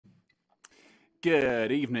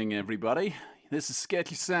Good evening, everybody. This is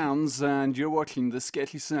Sketchy Sounds, and you're watching the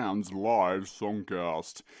Sketchy Sounds Live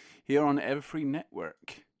Songcast here on Everfree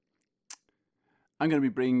Network. I'm going to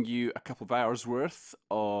be bringing you a couple of hours worth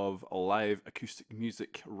of live acoustic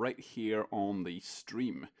music right here on the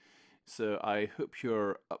stream. So I hope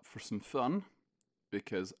you're up for some fun,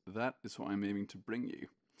 because that is what I'm aiming to bring you.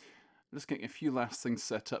 I'm just getting a few last things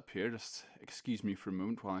set up here. Just excuse me for a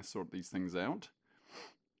moment while I sort these things out.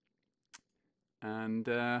 And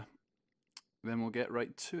then we'll get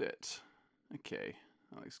right to it. Okay,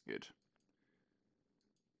 that looks good.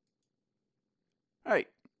 Alright,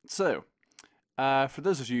 so for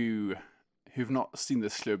those of you who've not seen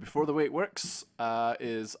this show before, the way it works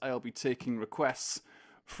is I'll be taking requests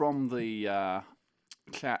from the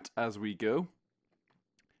chat as we go.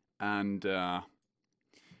 And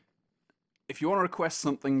if you want to request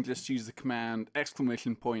something, just use the command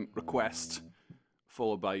 !request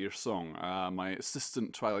followed by your song. My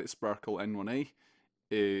assistant Twilight Sparkle N1A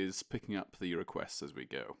is picking up the requests as we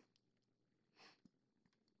go.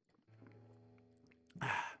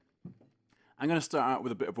 I'm going to start out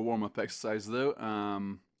with a bit of a warm-up exercise though.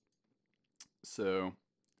 So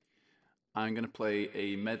I'm going to play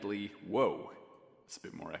a medley. Whoa, it's a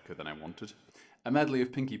bit more echo than I wanted. A medley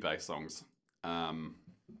of Pinkie Pie songs.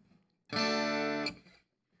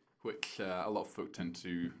 Which a lot of folk tend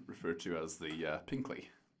to refer to as the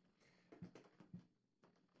Pinkley.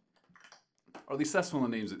 Or at least that's one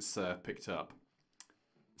of the names it's picked up.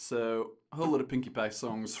 So, a whole lot of Pinkie Pie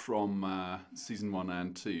songs from season 1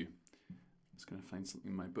 and 2. Just going to find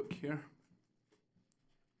something in my book here.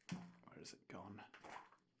 Where has it gone?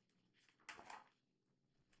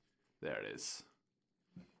 There it is.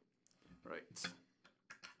 Right.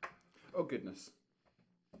 Oh goodness.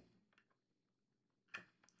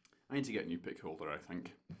 I need to get a new pick holder, I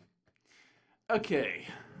think. Okay.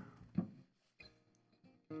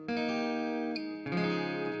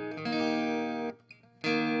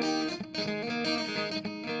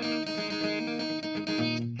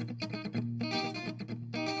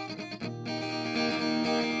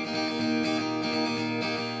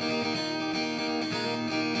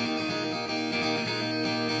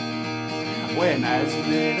 When I was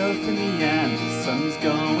little Finny and the sun's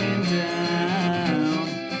going down,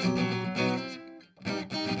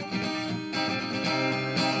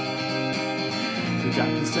 the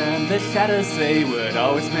darkness and the shadows, they would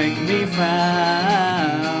always make me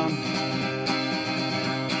frown.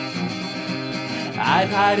 I'd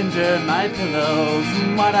hide under my pillow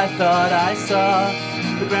from what I thought I saw,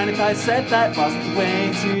 but Granny Pie said that wasn't the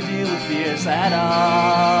way to deal with fears at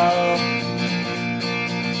all.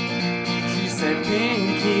 Said,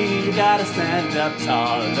 Pinkie, you gotta stand up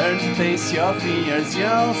tall, learn to face your fears,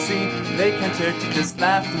 you'll see they can't hurt you, just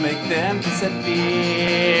laugh to make them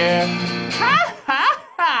disappear. Ha ha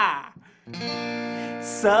ha!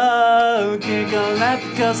 So giggle at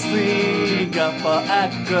the ghostly, guffaw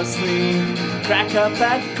at the ghostly, crack up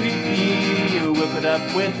at the creepy, whip it up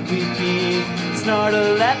with the weepy,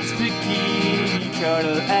 snortle at the spooky,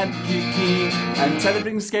 chortle at the kooky, and try to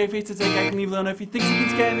bring the scary face to take out an evil owner. If he thinks he can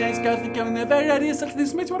scare the nice guy, think I'm the very idea, such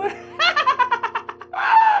this makes water.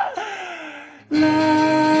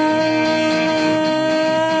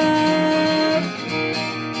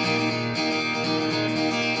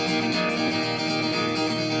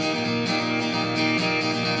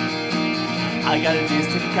 All you gotta do is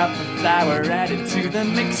take a cup of flour, add it to the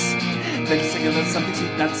mix. Then you sing a little something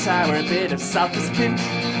sweet, not sour, a bit of salt as a pinch.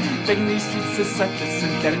 Baking these treats to success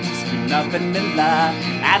and get a teaspoon of vanilla.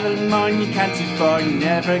 Add a little more and you can't do for, you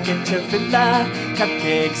never get your fill.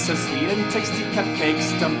 Cupcakes, so sweet and tasty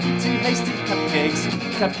cupcakes. Don't be too hasty, cupcakes.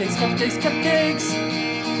 Cupcakes, cupcakes, cupcakes.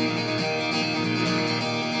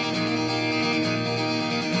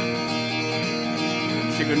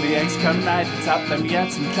 Sugar and the eggs come right at the top, then we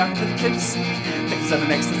add some chocolate chips. Mix on the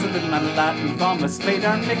next, it's a little, not a lot, and we've almost made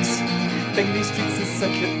our mix. Baking these treats is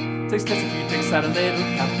such a takes just a few drinks out a little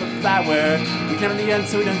cup of flour. We clear in the end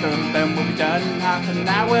so we don't burn them. We'll be done in half an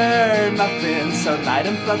hour. Muffins, so light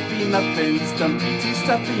and fluffy muffins. Don't be too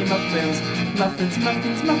stuffy muffins. Muffins,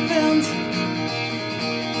 muffins, muffins.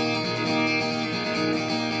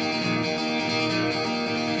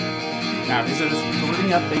 Now here's a recipe for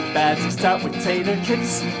whipping up baked bads. You start with tater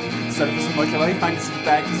chips. Start with some mocha while you find this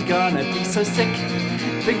bag is gonna be so sick.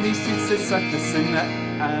 Big these treats that suck this in that.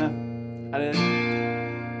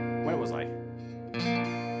 Where was I?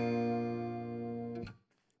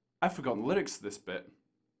 I've forgotten the lyrics to this bit.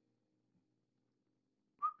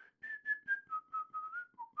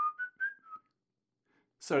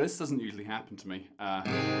 Sorry, this doesn't usually happen to me.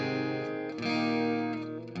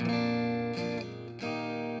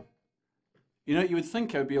 You know, you would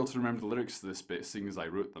think I would be able to remember the lyrics to this bit, seeing as I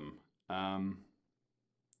wrote them.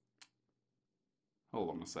 Hold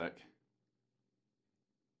on a sec.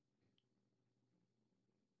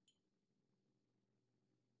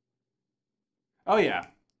 Oh yeah,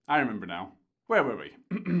 I remember now. Where were we?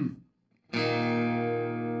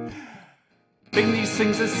 Bring these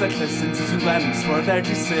things as such as senses and lemons for their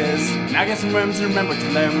juices. Now get some worms and remember to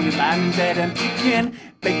learn when we land dead and puking.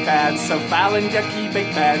 Big bads, so foul and yucky.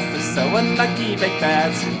 Big bads, they're so unlucky. Big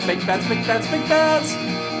bads, big bads, big bads, big bads.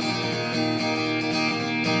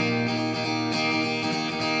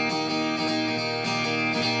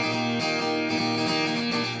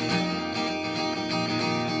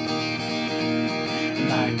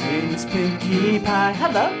 My name's Pinkie Pie,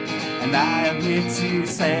 hello, and I am here to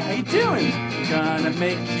say how you doing. I'm gonna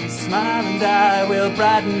make you smile and I will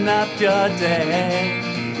brighten up your day.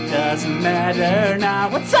 Doesn't matter now,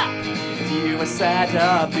 what's up? If you are sad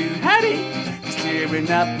or blue, howdy. Just cheering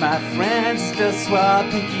up my friends, just what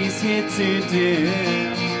Pinkie's here to do.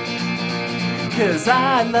 Cause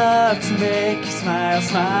I love to make you smile,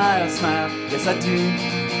 smile, smile, yes I do.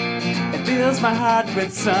 It fills my heart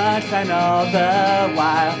with sunshine all the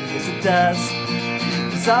while, yes it does.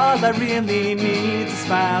 Cause all I really need is a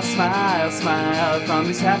smile, smile, smile from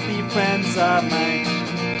these happy friends of mine.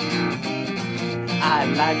 I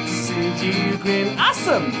like to see you grin,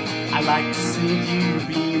 awesome! I like to see you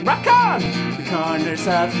beam, rock on! The corners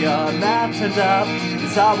of your mouth turned up,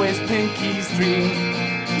 it's always Pinkie's dream.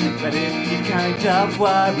 But if you're kind of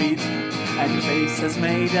worried, and your face has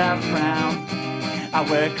made a frown, I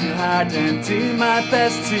work real hard and do my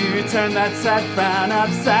best to turn that sad frown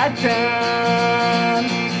upside down.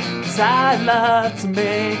 Cause I love to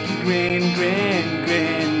make you grin, grin,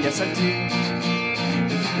 grin, yes I do.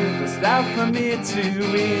 It's out from me to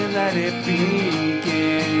let it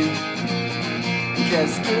begin.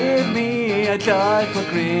 Just give me a joyful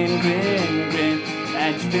grin, grin, grin,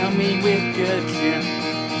 and fill me with good cheer.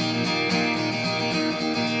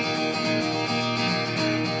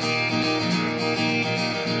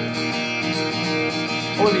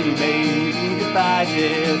 Only may be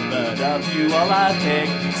divided, but of you all I beg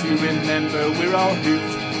to remember we're all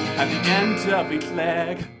hooped at the end of each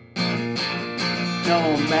leg.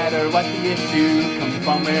 No matter what the issue, come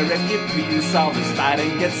from wherever you please. All this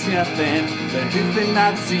fighting gets nothing, the hooping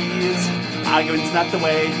Nazis. Arguing's not the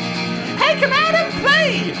way. Hey, come out and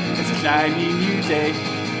play! It's a shiny new day.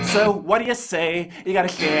 So what do you say? You gotta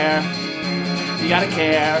share, you gotta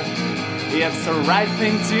care. It's the right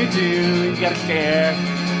thing to do. You gotta care,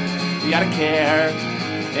 you gotta care,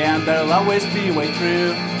 and there'll always be a way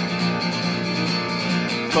through.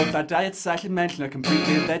 Both our diets I should mention are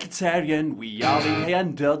completely vegetarian. We all eat hay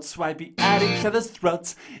and oats, why be at each other's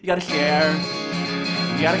throats? You gotta share,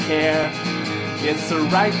 you gotta care. It's the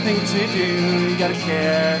right thing to do. You gotta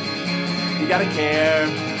share, you gotta care,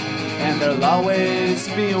 and there'll always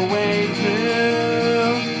be a way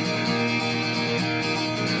through.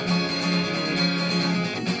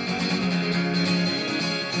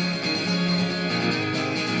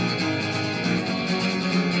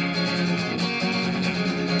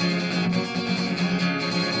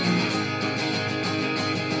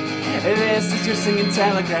 This is your singing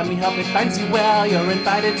telegram, we hope it finds you well. You're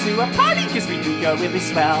invited to a party, cause we think you're really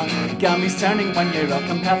swell. Gummy's turning 1 year old,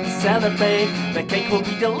 come help us celebrate. The cake will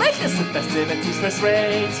be delicious, the festivities first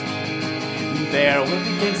rate. There will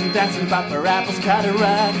be games and dancing, bumper apples, cut a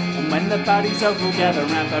rug. And when the party's over, we'll gather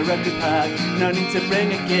around for a group hug. No need to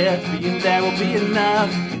bring a gift, being there will be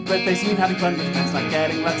enough. Birthdays mean having fun with friends, not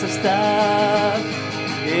getting lots of stuff.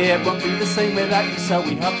 It won't be the same without you, so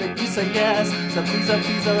we hope that you say yes. So please, oh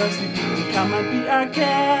please, oh sleepy, come and be our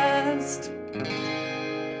guest.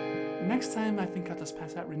 Next time, I think I'll just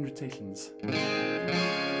pass out invitations.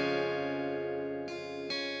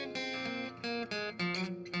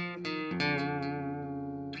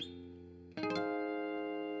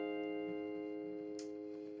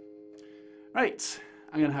 Right,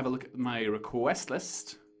 I'm going to have a look at my request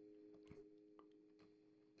list.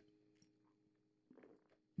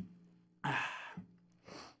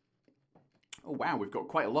 Oh wow, we've got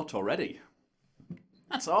quite a lot already.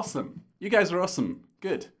 That's awesome. You guys are awesome.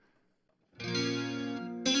 Good.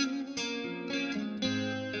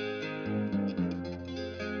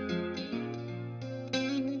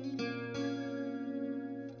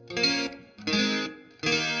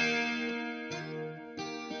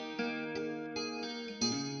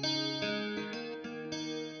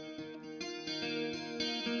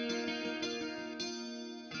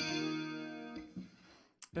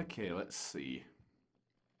 Okay, let's see.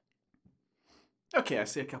 Okay, I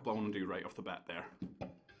see a couple I want to do right off the bat there.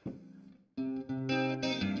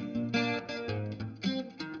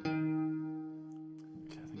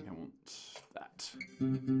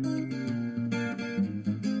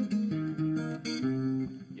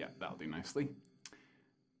 Yeah, that'll do nicely.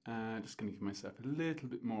 Just going to give myself a little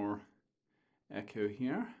bit more echo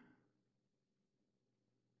here.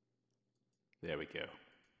 There we go.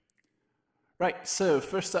 Right, so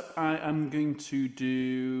first up I am going to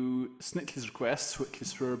do Snickly's request, which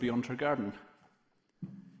is for Beyond Her Garden,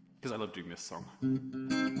 because I love doing this song.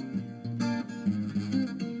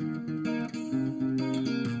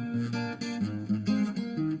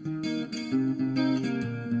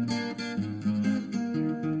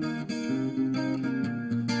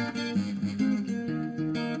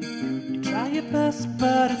 You try your best,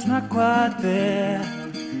 but it's not quite there.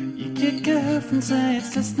 You kick a hoof and say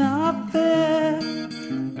it's just not fair.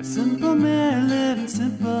 A simple man living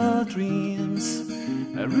simple dreams,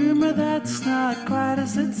 a rumor that's not quite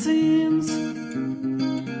as it seems.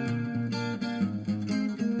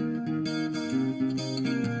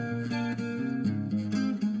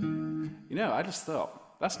 You know, I just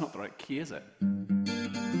thought, that's not the right key, is it?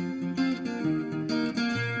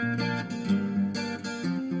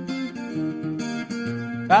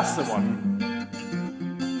 That's the one.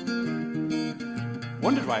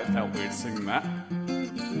 Wondered why it felt weird singing that.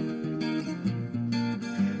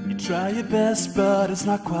 You try your best, but it's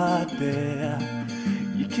not quite there.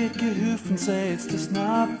 You kick a hoof and say it's just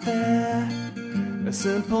not fair. A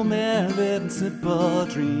simple man living simple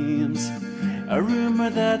dreams, a rumor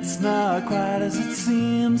that's not quite as it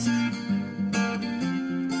seems.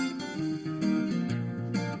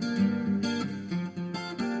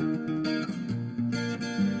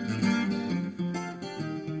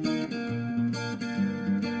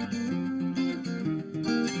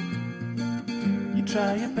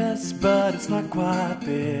 Try your best, but it's not quite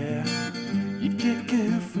there. You kick a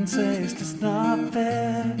hoof and say it's just not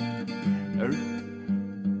fair. A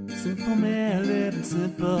simple man living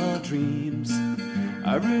simple dreams,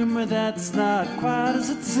 a rumor that's not quite as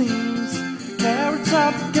it seems. Carrot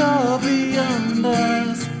top go beyond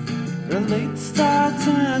us, a late start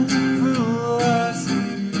time to fool us.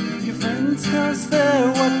 Your friends cause they're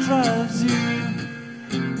what drives you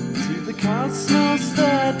to the cosmos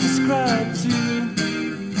that describes you.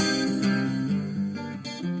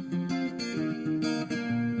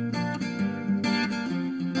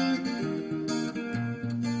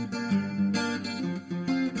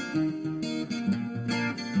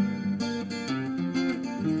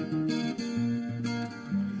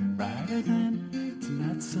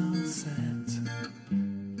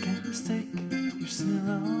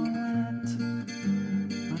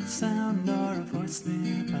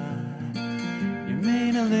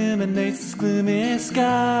 Illuminates this gloomy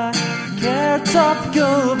sky. Carrot top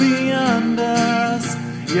go beyond us,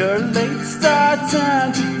 your late start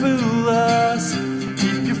time to fool us.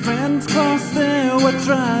 Keep your friends close, they're what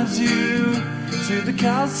drives you to the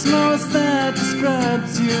cosmos that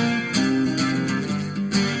describes you.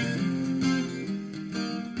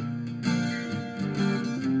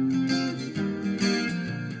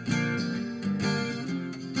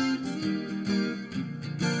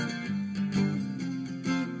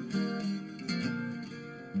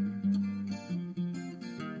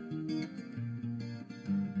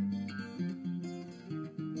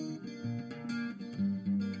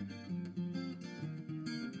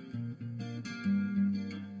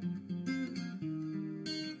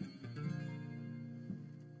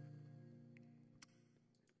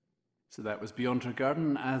 So that was Beyond Her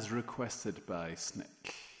Garden as requested by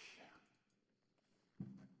Snick.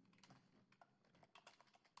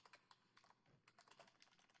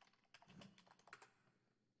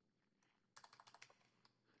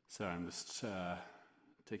 Sorry, I'm just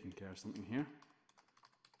taking care of something here.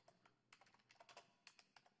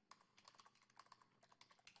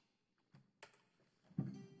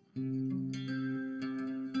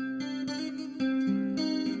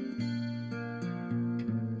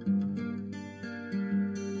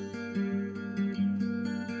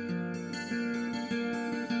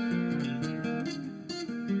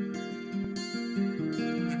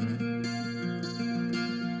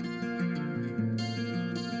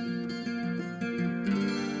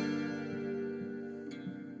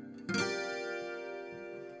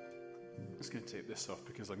 I'm just going to take this off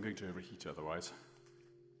because I'm going to overheat otherwise.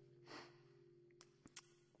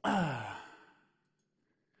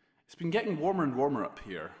 It's been getting warmer and warmer up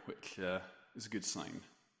here, which is a good sign.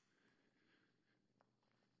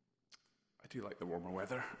 I do like the warmer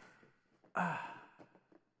weather.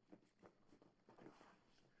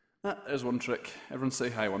 There's one trick. Everyone say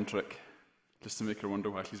hi, one trick. Just to make her wonder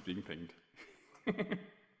why she's being pinged.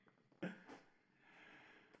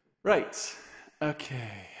 Right,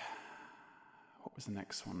 okay. What was the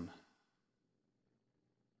next one?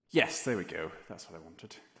 Yes, there we go. That's what I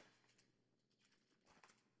wanted.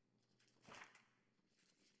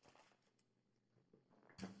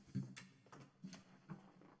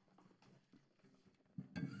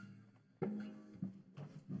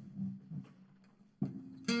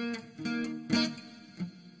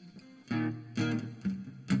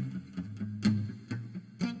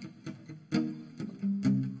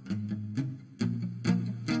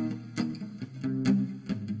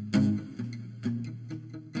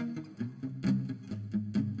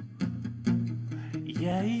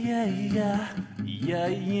 Yeah, yeah, yeah, yeah,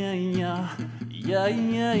 yeah, yeah, yeah,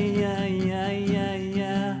 yeah, yeah, yeah, yeah,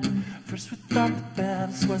 yeah. First we thought the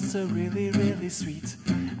bells was so really, really sweet.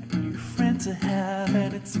 A new friend to have,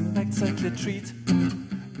 and it seemed like such a treat.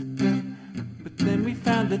 But then we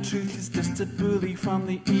found the truth is just a bully from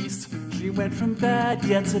the east. She went from bad,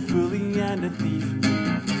 yeah, to bully and a thief.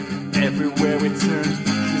 Everywhere we turn,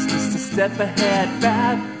 she's just a step ahead.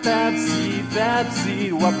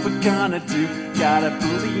 Babsy, what we gonna do? Got a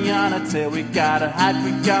bully on our tail, we gotta hide,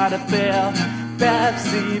 we gotta bail.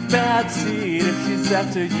 Babsy, if she's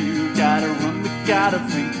after you, gotta run, we gotta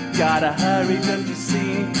flee, gotta hurry, don't you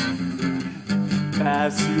see?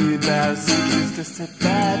 Babsy, she's just a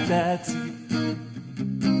bad seed.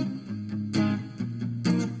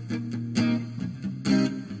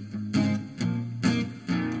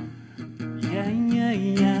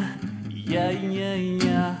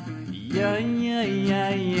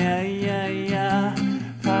 Yeah.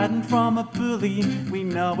 Hiding from a bully, we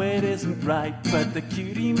know it isn't right. But the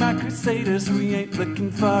cutie, my crusaders, we ain't looking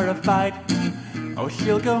for a fight. Oh,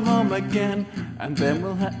 she'll go home again, and then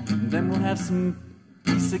we'll have some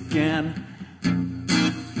peace again.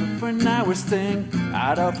 But for now we're staying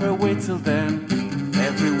out of her way till then.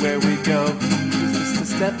 Everywhere we go, she's just a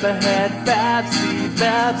step ahead.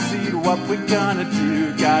 Babsy, what we gonna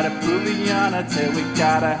do? Got a bully on our tail, we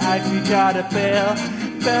gotta hide, we gotta bail.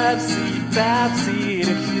 Babsy,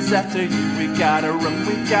 if she's after you, we gotta run,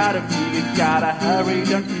 we gotta flee, we gotta hurry,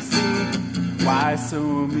 don't you see? Why so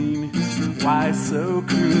mean? Why so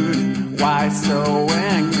crude? Why so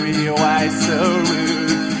angry? Why so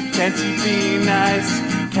rude? Can't you be nice?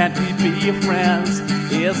 Can't we be your friends?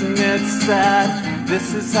 Isn't it sad?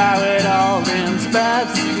 This is how it all ends.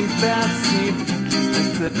 Babsy, she's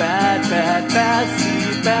just a bad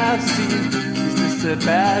Babsy. She's just a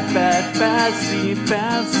bad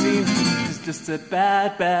seed. She's just a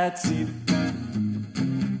bad seed.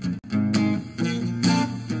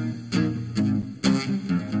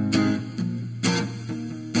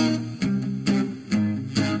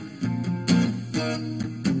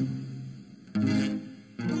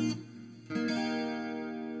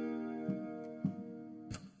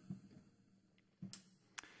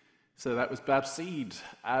 So that was Babseed,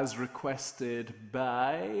 as requested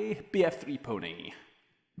by BF3 Pony.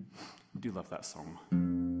 I do love that song.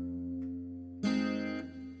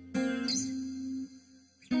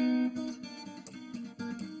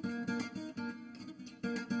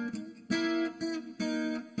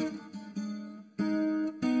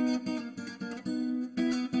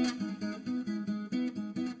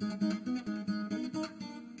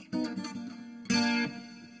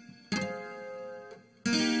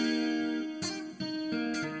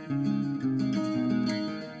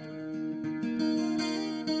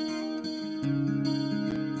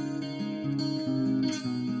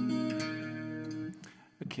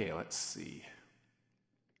 Okay, let's see.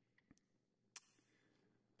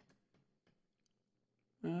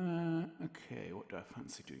 Okay, what do I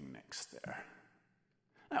fancy doing next there?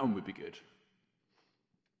 That one would be good.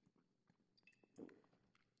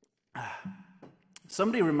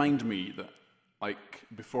 Somebody remind me that, like,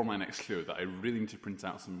 before my next show, that I really need to print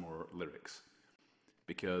out some more lyrics.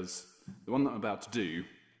 Because the one that I'm about to do,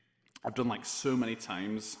 I've done like so many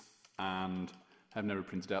times and have never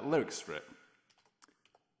printed out lyrics for it.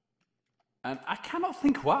 And I cannot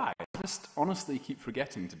think why. I just honestly keep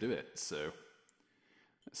forgetting to do it. So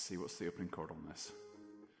let's see, what's the opening chord on this?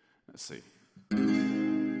 Let's see.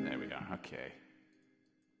 There we are, okay.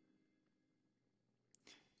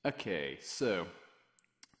 Okay, so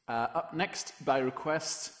up next by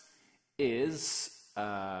request is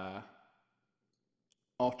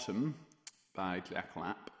Autumn by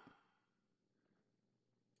Clap.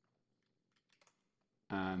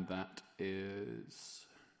 And that is...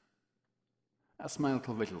 That's my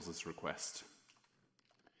little visuals' request.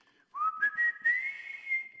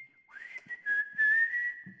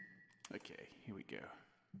 Okay, here we go.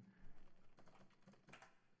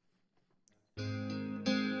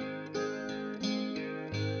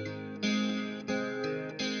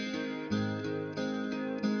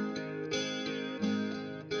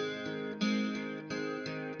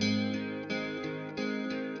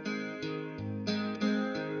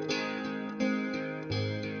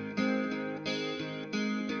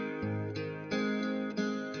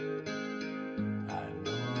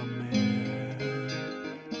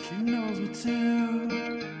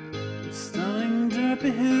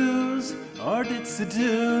 to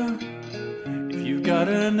do. If you've got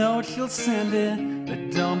a note, you'll send it,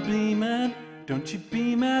 but don't be mad. Don't you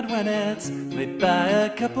be mad when it's late by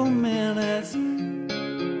a couple minutes.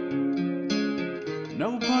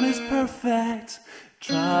 No one is perfect.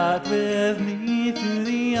 Trot with me through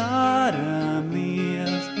the autumn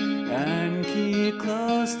leaves and keep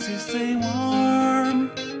close to stay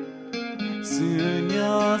warm. Soon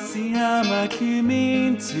you'll see how much you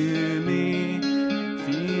mean to me,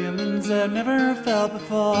 feelings I've never felt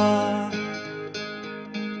before.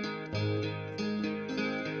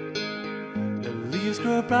 The leaves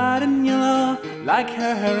grow bright and yellow like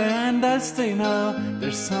her hair, and I stay now.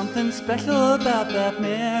 There's something special about that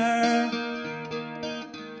mare.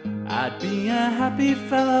 I'd be a happy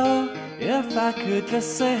fellow if I could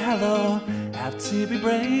just say hello. Have to be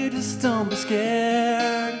brave, just don't be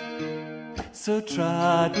scared. So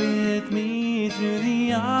trot with me through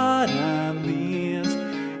the autumn leaves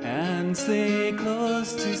and stay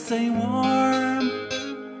close to stay warm.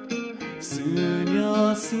 Soon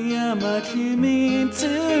you'll see how much you mean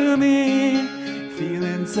to me,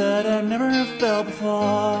 feelings that I've never felt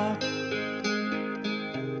before.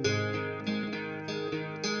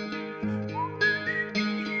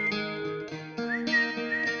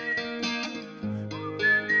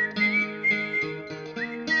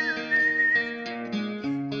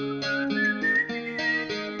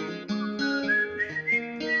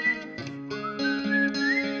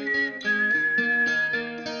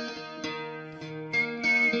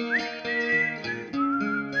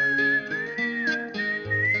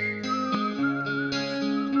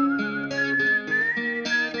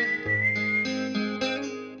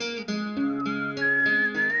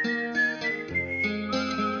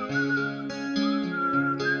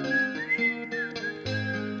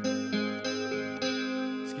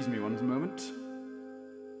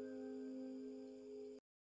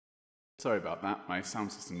 Sorry about that, my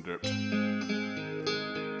sound system dropped. When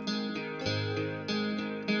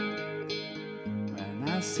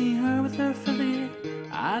I see her with her filly,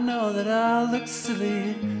 I know that I'll look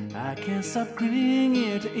silly. I can't stop grinning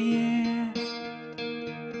ear to ear.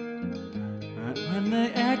 But when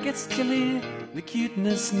the air gets chilly, the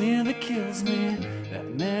cuteness nearly kills me.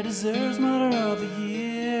 That mare deserves Mother of the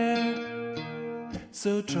Year.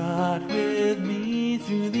 So trot with me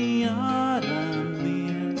through the autumn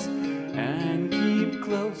leaves and keep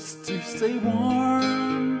close to stay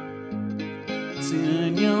warm.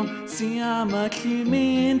 Soon you'll see how much you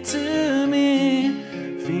mean to me,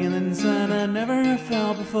 feelings that I never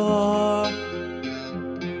felt before,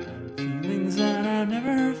 feelings that I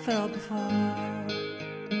never felt before.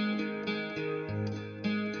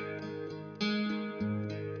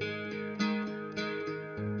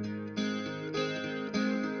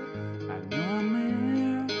 I know a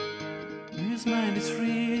mare whose mind is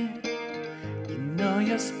free. You know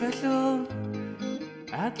you're special,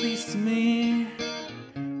 at least to me.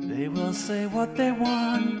 They will say what they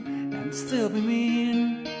want and still be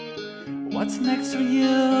mean. What's next for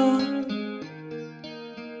you?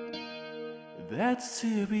 That's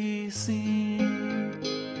to be seen.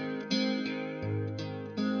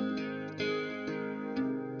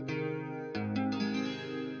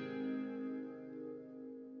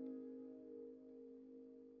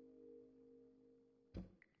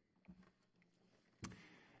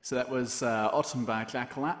 So that was Autumn by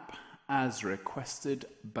Jackalap, as requested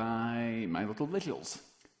by my little visuals.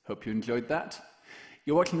 Hope you enjoyed that.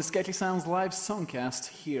 You're watching the Sketchy Sounds Live Songcast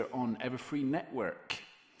here on Everfree Network.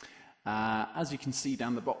 As you can see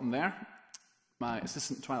down the bottom there, my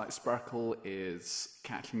assistant Twilight Sparkle is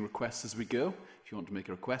catching requests as we go. If you want to make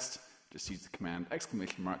a request, just use the command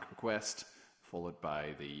 !request, followed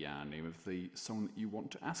by the name of the song that you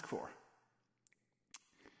want to ask for.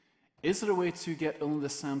 Is there a way to get only the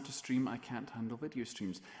sound to stream? I can't handle video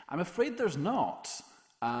streams. I'm afraid there's not.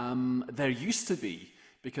 There used to be,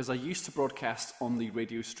 because I used to broadcast on the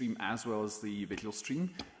radio stream as well as the visual stream,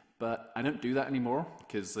 but I don't do that anymore,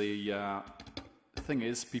 because the thing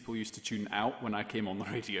is, people used to tune out when I came on the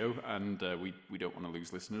radio, and we don't want to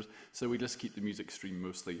lose listeners, so we just keep the music stream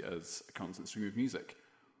mostly as a constant stream of music.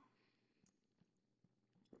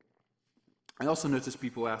 I also noticed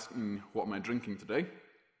people asking, what am I drinking today?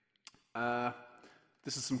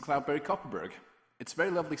 This is some Cloudberry Copperberg. It's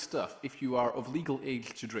very lovely stuff. If you are of legal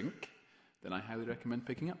age to drink, then I highly recommend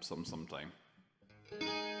picking up some sometime.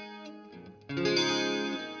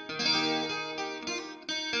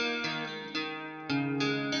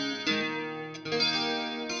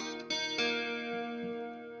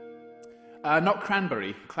 Not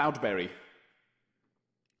cranberry, cloudberry.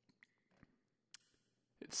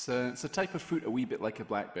 It's a type of fruit a wee bit like a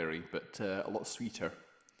blackberry, but a lot sweeter.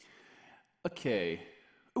 Okay.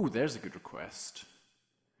 Oh, there's a good request.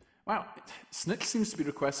 Wow, Snitch seems to be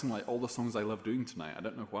requesting like all the songs I love doing tonight. I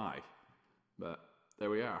don't know why, but there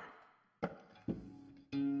we are.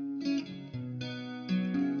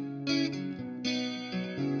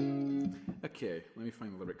 Okay, let me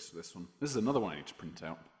find the lyrics to this one. This is another one I need to print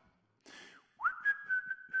out.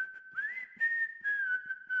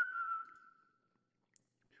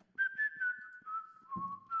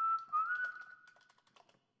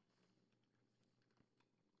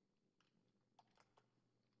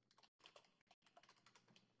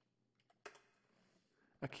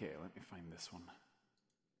 Okay, let me find this one.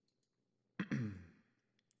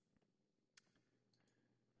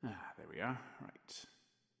 There we are. Right.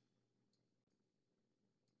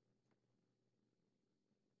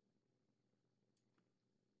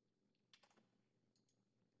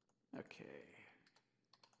 Okay.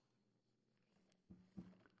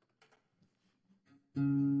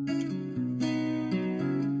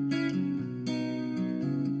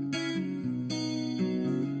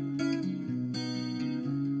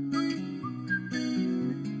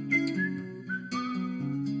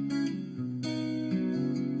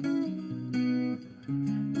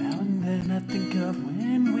 Now and then I think of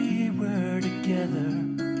when we were together.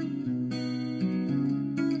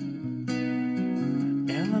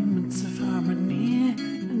 Elements of harmony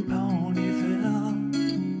in Ponyville.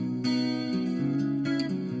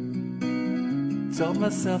 Told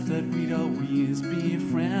myself that we'd always be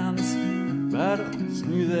friends, but I always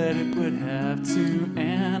knew that it would have to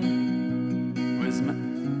end.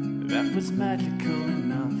 That was magical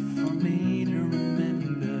enough for me to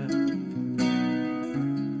remember.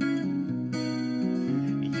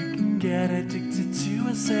 You can get addicted to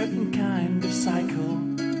a certain kind of cycle.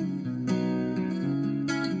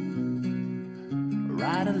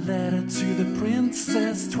 Write a letter to the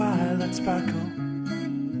princess, Twilight Sparkle.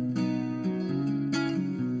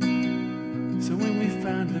 So when we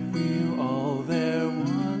found that we knew all there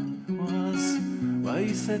was, well,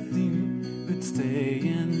 you said you would stay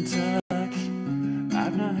in touch.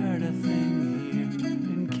 I've not heard a thing here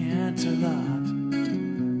in Canterlot.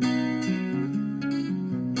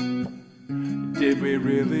 Did we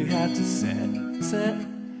really have to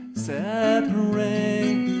separate?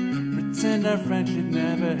 Pretend our friendship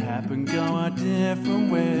never happened, go our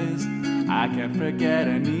different ways. I can't forget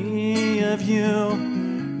any of you,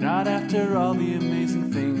 not after all the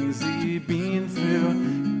amazing things we've been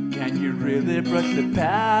through. Can you really brush the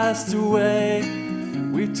past away?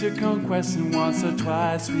 We took on questions once or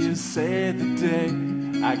twice, we've saved the day.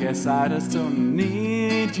 I guess I just don't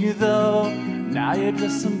need you though. Now you're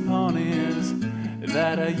just some ponies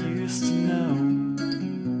that I used to know.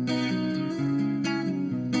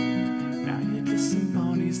 Now you're just some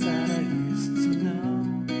ponies that I used to know.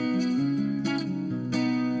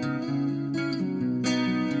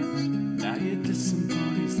 Now you're just some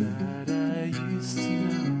ponies that I used to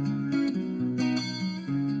know.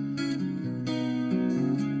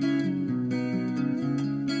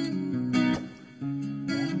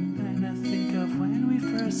 And then I think of when we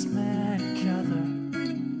first met each other.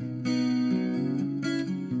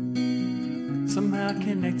 Somehow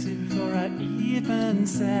connected before I even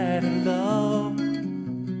said hello.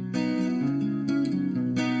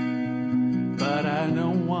 But I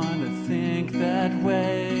don't want to think that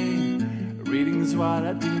way. Reading's what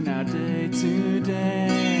I do now day to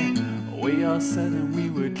day. We all said that we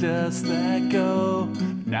would just let go.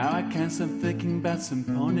 Now I can't stop thinking about some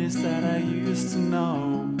ponies that I used to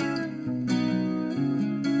know.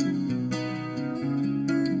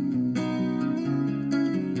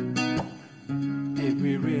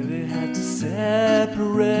 We really had to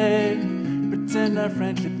separate. Pretend our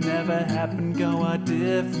friendship never happened, go our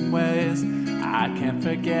different ways. I can't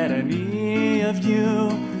forget any of you,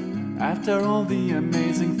 after all the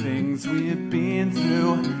amazing things we've been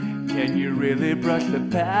through. Can you really brush the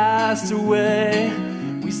past away?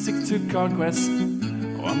 We stick to conquest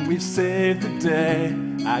when we've saved the day.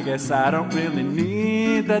 I guess I don't really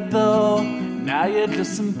need that though. Now you're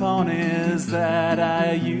just some ponies that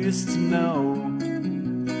I used to know.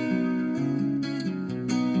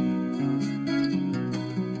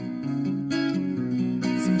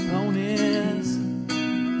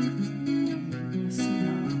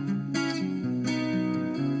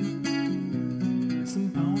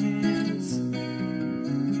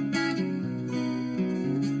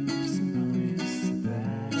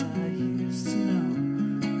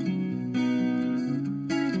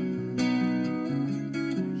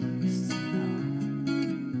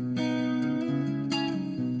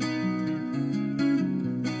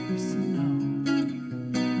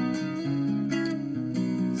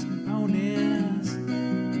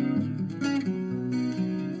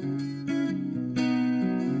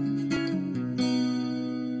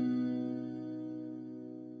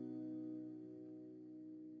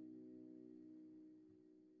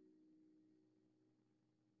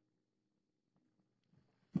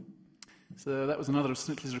 So that was another of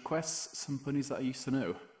Snootley's requests, some ponies that I used to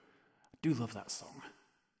know. I do love that song.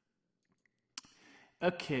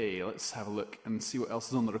 Okay, let's have a look and see what else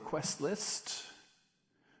is on the request list.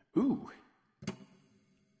 Ooh,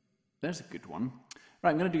 there's a good one. Right,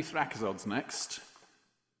 I'm going to do Thracazods next.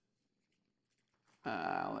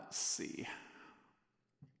 Let's see.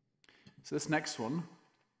 So this next one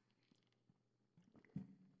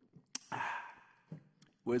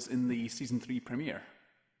was in the season 3 premiere.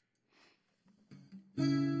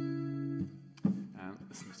 And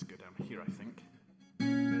this needs to go down here, I think.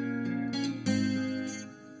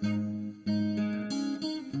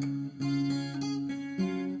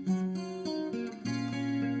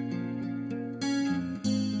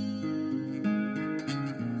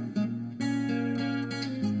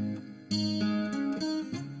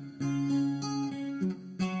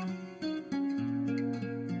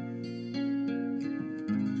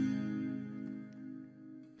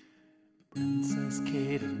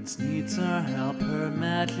 Cadence needs our help, her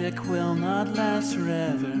magic will not last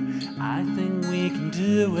forever. I think we can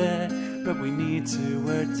do it, but we need to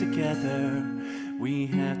work together. We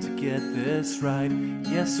have to get this right,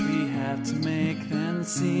 yes we have to make them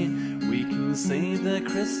see. We can save the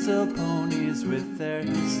crystal ponies with their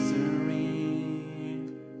history.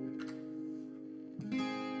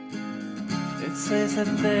 It says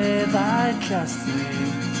that they lie justly.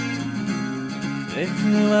 They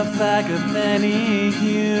flew a flag of many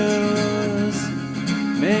hues,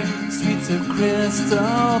 make sweets of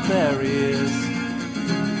crystal berries.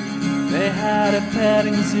 They had a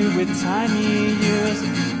petting zoo with tiny ewes.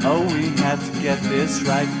 Oh, we had to get this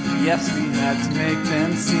right, yes we had to make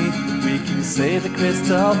them see. We can save the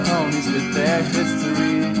crystal ponies with their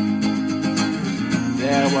history.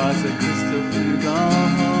 There was a crystal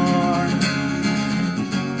flugelhorn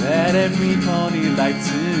that every pony liked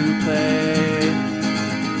to play,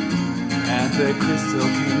 and the Crystal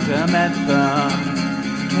Kingdom anthem,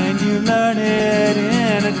 can you learn it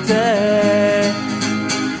in a day?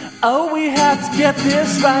 Oh, we have to get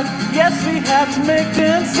this right, yes we have to make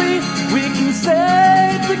them see. We can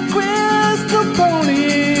save the crystal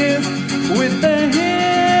ponies with their history.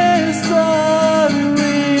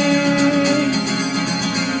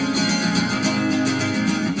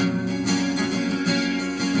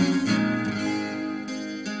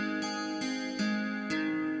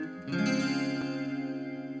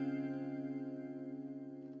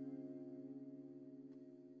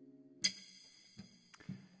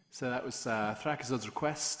 So that was Thrakazod's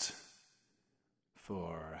request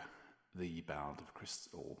for the Ballad of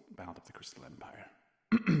the Crystal Empire.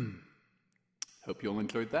 Hope you all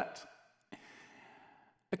enjoyed that.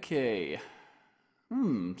 Okay.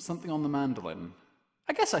 Something on the mandolin.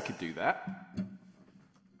 I guess I could do that.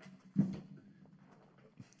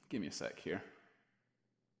 Give me a sec here.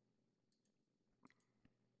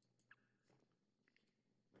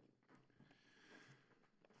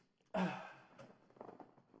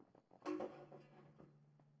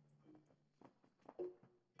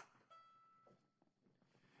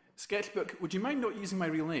 Sketchbook, would you mind not using my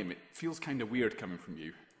real name? It feels kind of weird coming from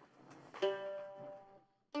you.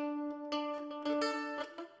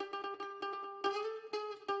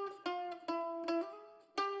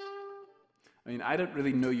 I mean, I don't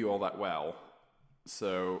really know you all that well,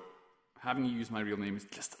 so having you use my real name is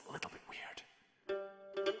just a little bit weird.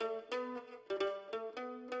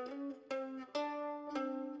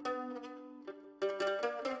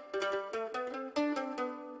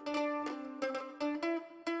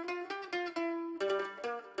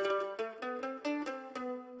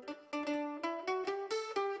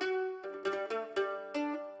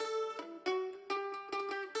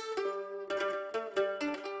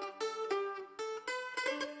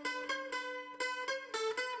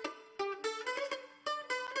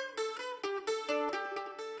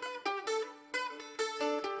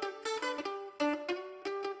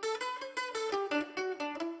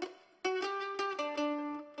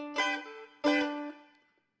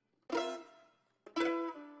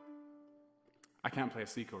 I can't play a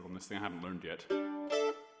C chord on this thing, I haven't learned yet.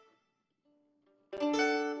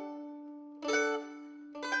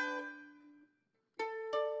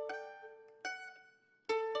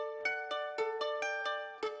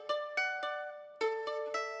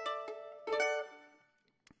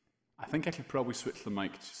 I think I could probably switch the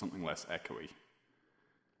mic to something less echoey.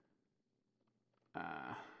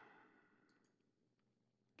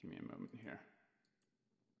 Give me a moment here.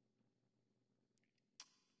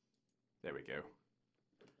 There we go.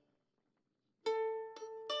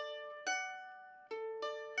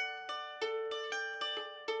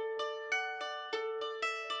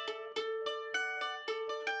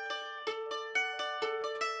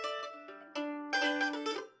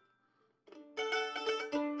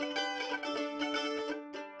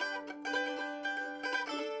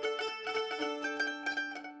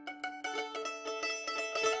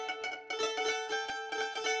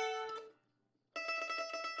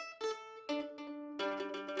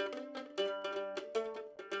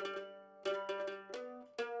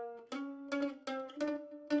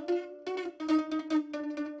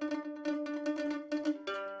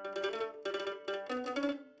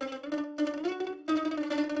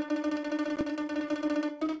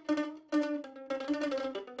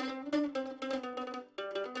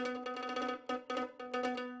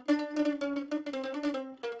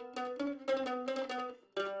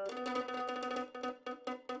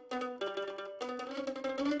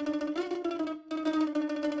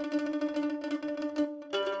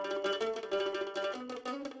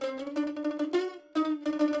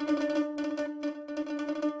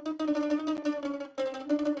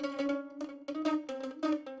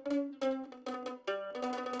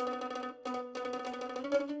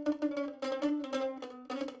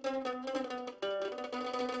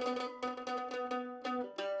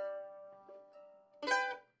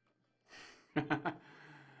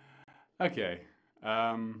 Okay.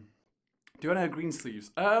 Do I know green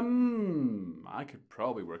sleeves? I could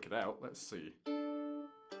probably work it out. Let's see.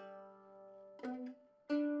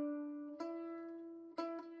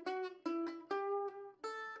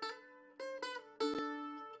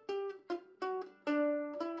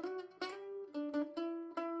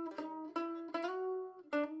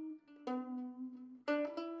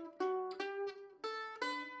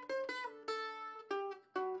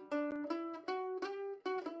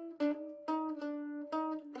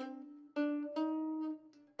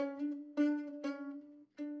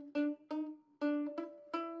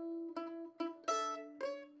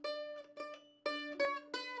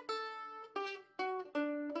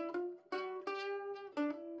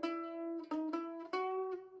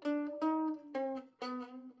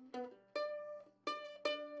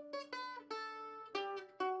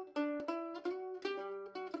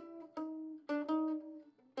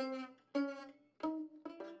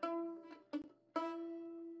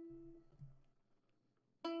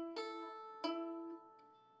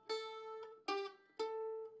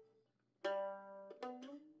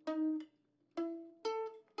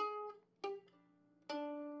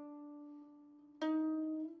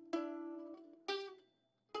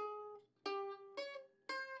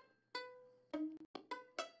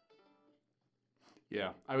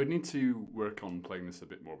 Yeah, I would need to work on playing this a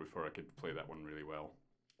bit more before I could play that one really well.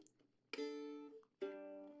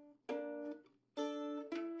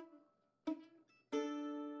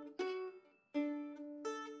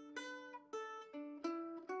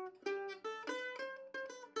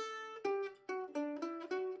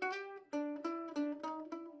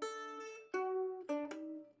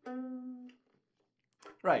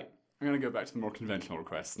 Right, I'm going to go back to the more conventional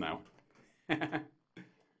requests now.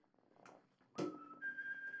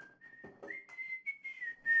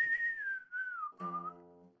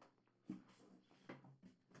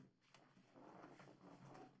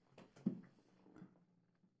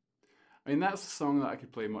 I mean, that's a song that I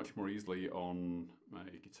could play much more easily on my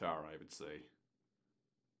guitar, I would say.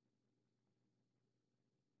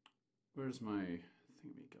 Where's my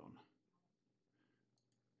thingy gone?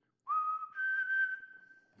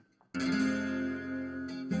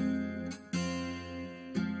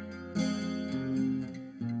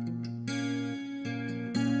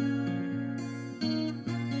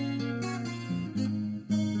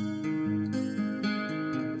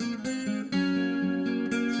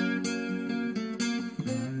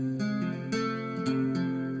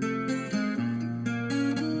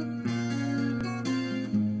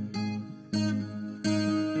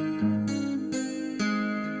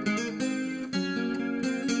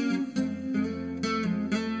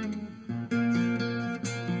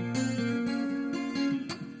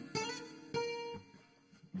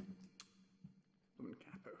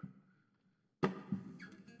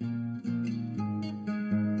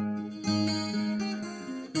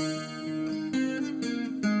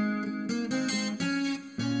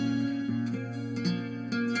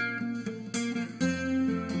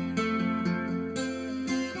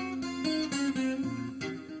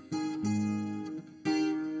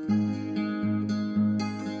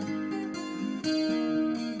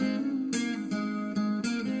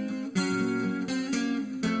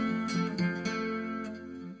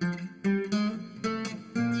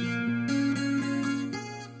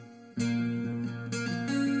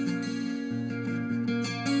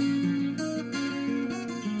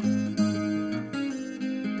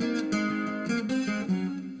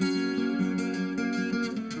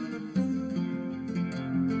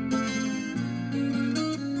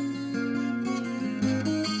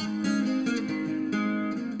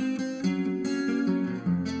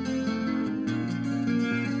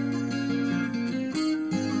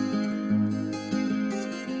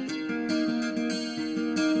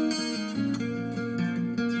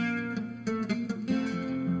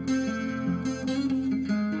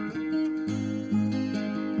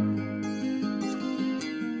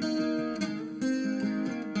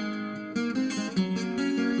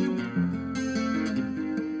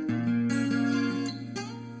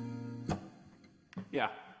 Yeah,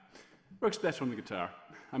 works better on the guitar.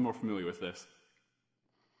 I'm more familiar with this.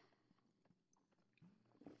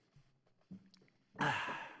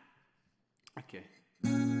 Okay.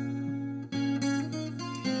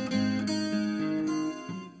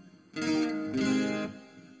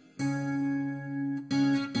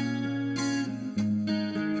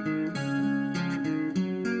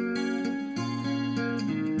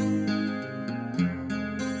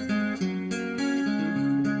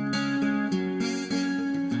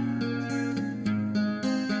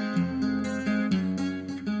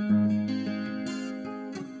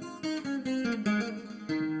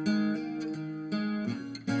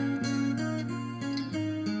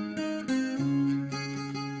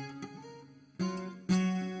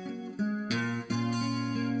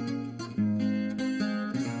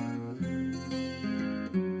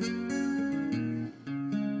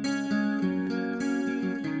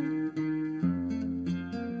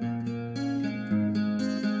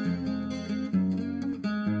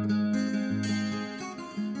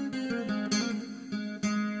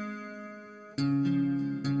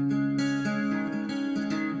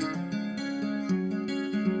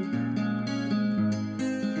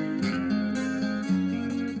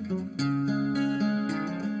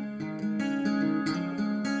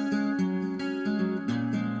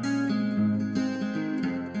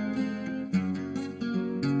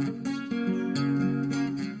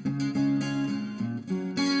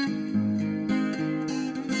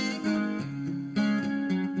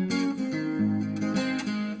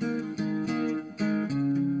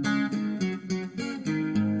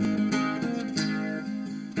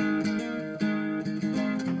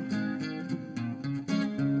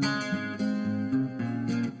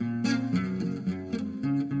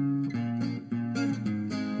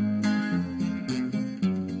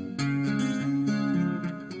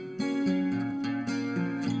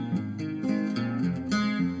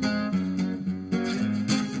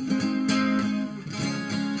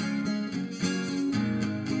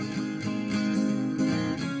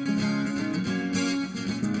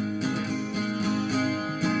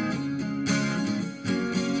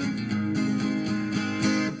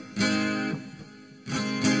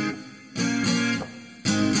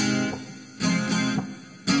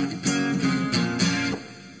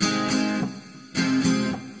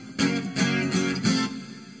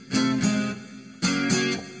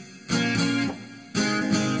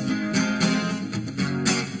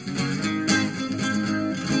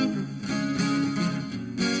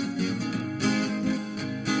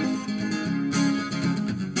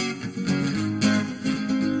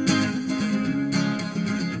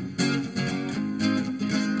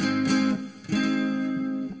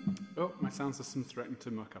 my sound system threatened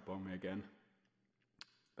to muck up on me again.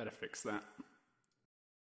 Better fix that.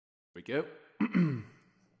 Here we go.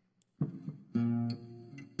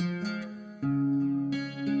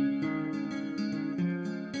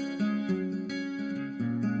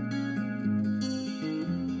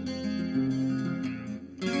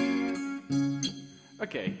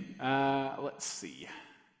 Okay, let's see.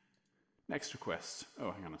 Next request.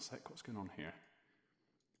 Oh, hang on a sec, what's going on here?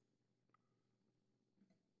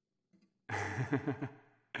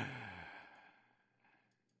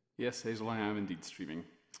 Yes, Hazel, I am indeed streaming.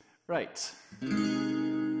 Right.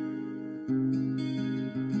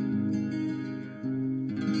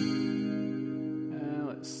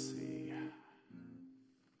 Let's see.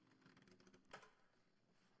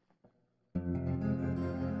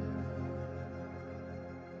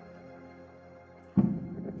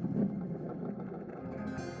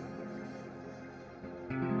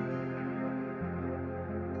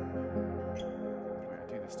 I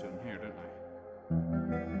do this to him here, don't I?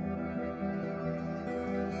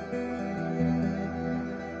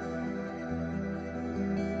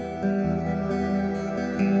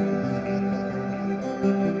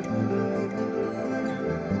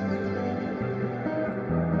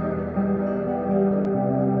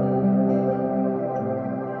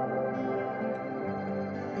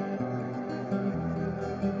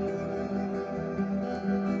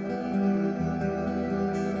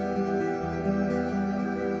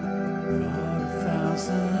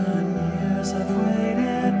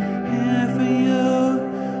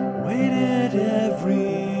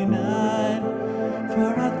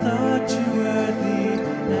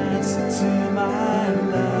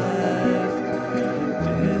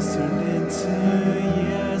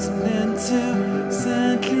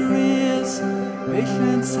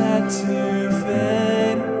 Patience had to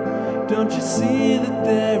fade. Don't you see that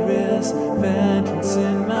there is vengeance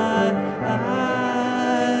in my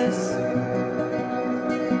eyes?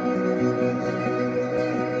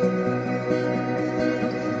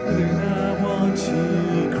 Luna, won't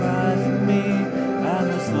you cry for me? I'm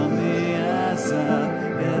as lonely as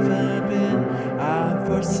I've ever been. I'm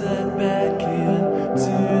forced back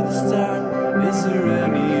into the start. Is there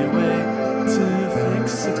any way to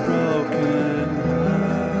fix a broken heart?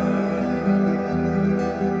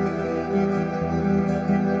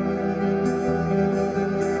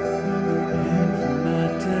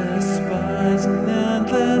 Infinite despise and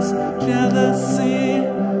endless jealousy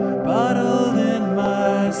bottled in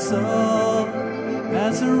my soul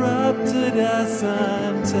has erupted as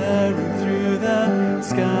I'm tearing through the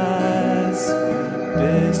skies.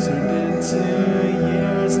 Days turned into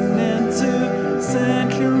years and into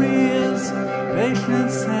centuries.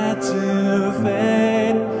 Patience had to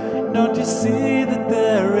fade. Don't you see that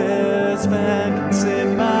there is vengeance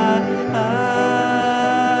in my eyes?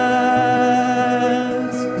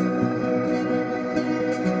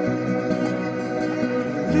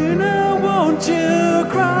 Luna, won't you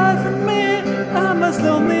cry for me? I'm as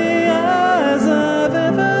lonely as I've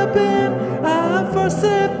ever been. I'm forced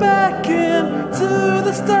back into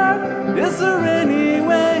the start. Is there any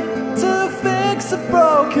way to fix a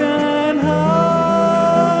broken heart?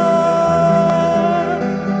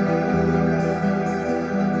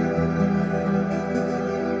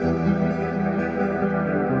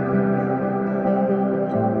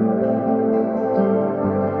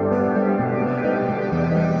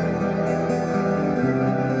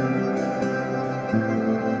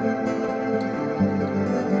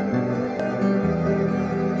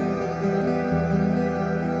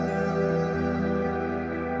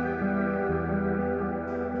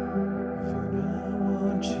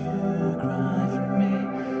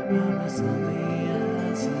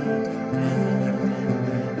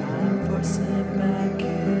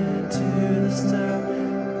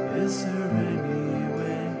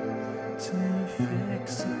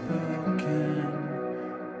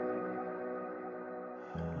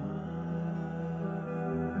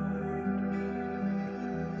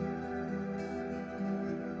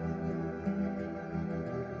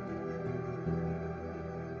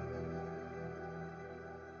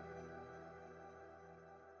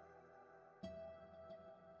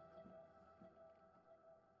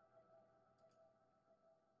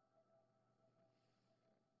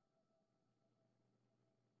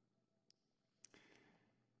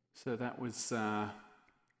 So that was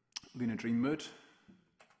Luna Dream Mood,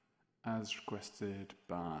 as requested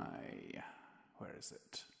by, where is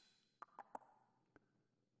it?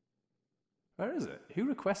 Where is it? Who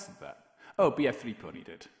requested that? Oh, BF3 Pony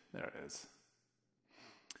did. There it is.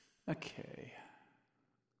 Okay.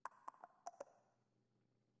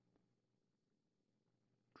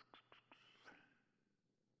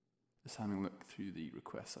 The Just having a look through the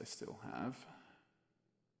requests I still have.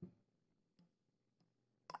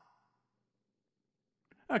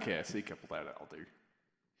 Okay, I see a couple there that'll do.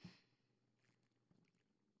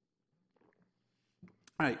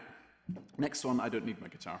 Right, next one I don't need my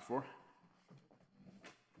guitar for.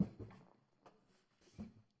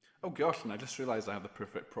 Oh gosh, and I just realized I have the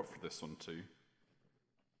perfect prop for this one too.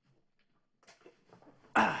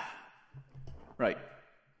 Right.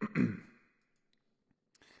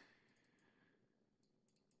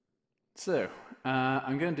 So,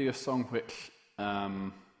 I'm going to do a song which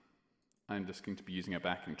I'm just going to be using a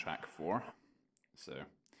backing track for. So,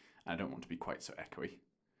 I don't want to be quite so echoey.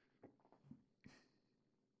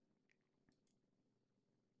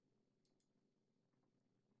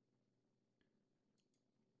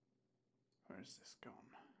 Where's this gone?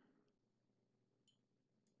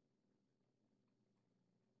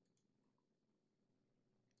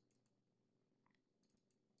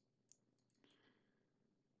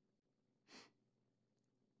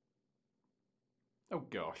 Oh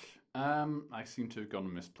gosh, I seem to have gone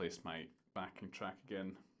and misplaced my backing track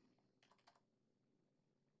again.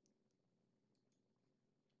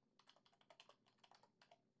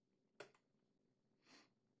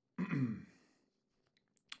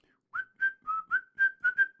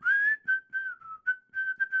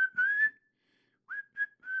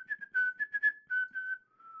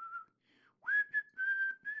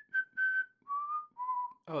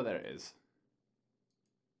 Oh, there it is.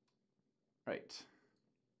 Right.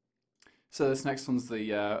 So this next one's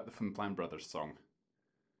the Flim Flam Brothers song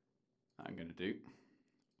I'm going to do.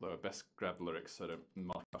 Although I best grab the lyrics so I don't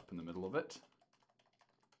muck up in the middle of it.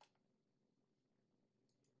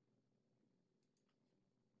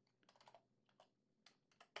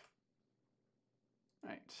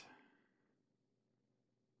 Right.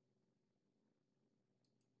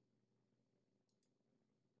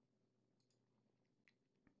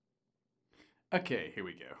 Okay, here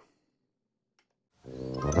we go.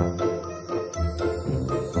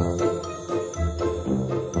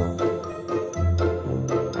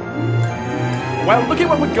 Well, look at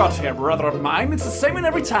what we got here, brother of mine. It's the same in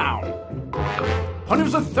every town.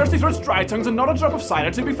 Hundreds of thirsty throats, dry tongues, and not a drop of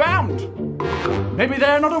cider to be found. Maybe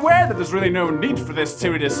they're not aware that there's really no need for this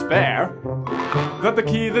teary despair. That the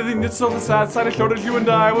key that knits all the sad side of shoulders you and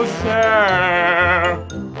I will share.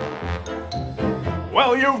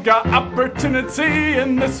 Well, you've got opportunity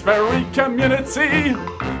in this very community.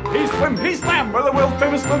 He's Flam, we're the world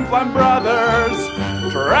famous Flim Flam Brothers.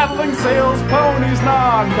 Traveling sales ponies,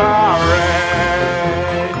 non-parade.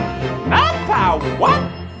 Non-what?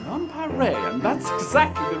 Non-parade, and that's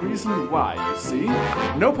exactly the reason why, you see.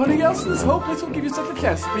 Nobody else in this whole place will give you such a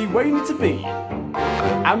chance to be where you need to be.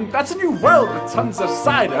 And that's a new world with tons of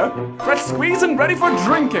cider, fresh squeezed and ready for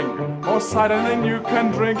drinking. More cider than you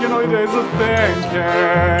can drink in all your days of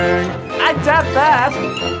thinking. I doubt that.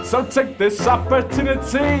 So take this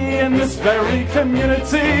opportunity in this very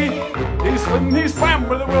community. He's Flam,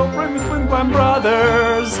 where the world brings Flim Flam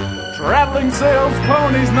Brothers. Traveling sales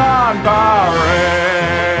ponies, non-parade.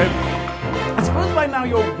 I suppose by now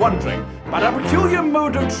you're wondering about our peculiar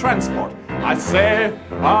mode of transport. I say,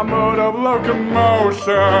 our mode of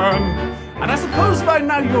locomotion. And I suppose by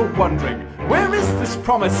now you're wondering, where is this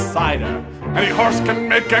promised cider? Any horse can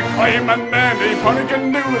make a claim and any pony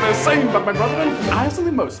can do the same. But my brother and I have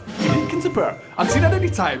something most unique and superb, unseen at any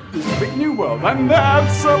time, this big new world, and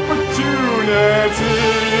that's opportunity.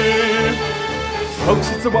 Folks,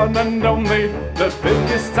 it's the one and only, the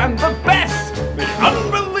biggest and the best, the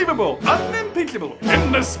unbelievable, unimpeachable,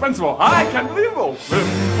 indispensable, I can't believable, Flim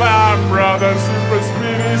Flam Brothers, Super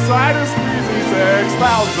Speedy Cider Squeezy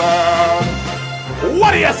 6000.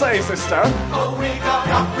 What do you say, sister? Oh, we got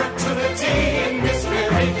opportunity in this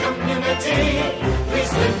very community.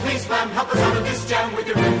 Please, Flam, help us out of this jam with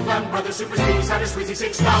your Flim Flam Brothers, Super Speedy Cider Squeezy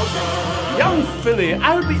 6000. Young filly,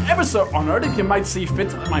 I would be ever so honored if you might see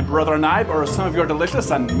fit my brother and I borrow some of your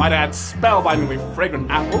delicious and, might add, spellbindingly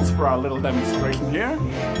fragrant apples for our little demonstration here.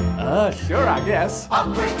 Sure, I guess.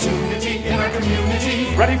 Opportunity in our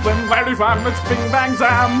community. Ready, Flim, ready, Flam, let's bing, bang,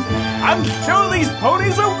 zam. And show these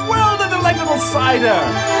ponies a world of delectable cider.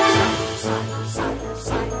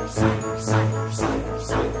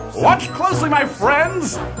 Watch closely, my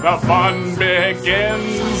friends. The fun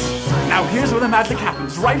begins. Now here's where the magic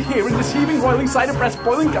happens. Right here in this heaving, roiling cider breast,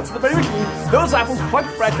 boiling guts of the very machine. Those apples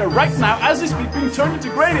plucked fresh are right now, as we speak, being turned into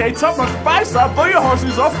grade A, top-notch, 5-star, blow your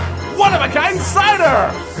horses off, one-of-a-kind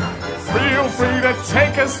cider. Feel free to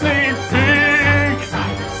take a sneak peek.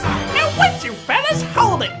 Now wait, you fellas,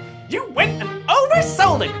 hold it. You went and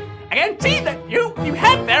oversold it. I guarantee that you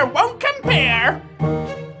had there won't compare.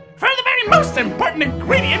 For the very most important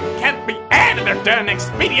ingredient can't be and they're done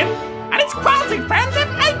expedient, and it's quality friends and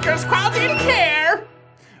anchors, quality and care.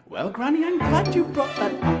 Well, Granny, I'm glad you brought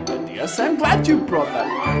that up, yes, I'm glad you brought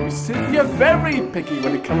that up. You see, you're very picky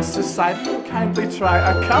when it comes to cider. Kindly try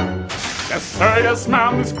a cup. Yes, sir, yes,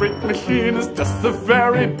 ma'am, this great machine is just the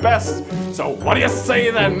very best. So what do you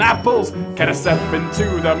say then, apples? Can I step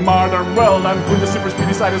into the modern world and put the super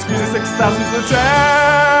speedy cider squeezy 6,000 to the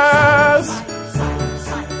test?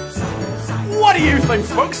 What do you think,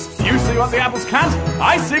 folks? You see what the apples can't?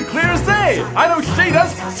 I see clear as day. I know she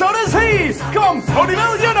does, so does he. Come on,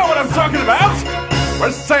 Ponyville, you know what I'm talking about.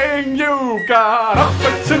 We're saying you've got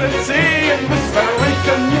opportunity in this very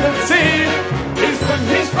community.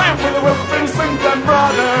 He's flying with the Wilfred Sinclair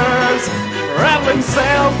brothers. Rattling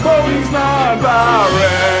sails, but he's not barren.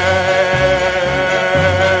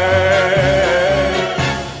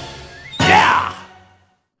 Yeah!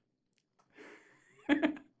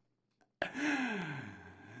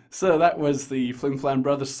 So that was the Flim Flam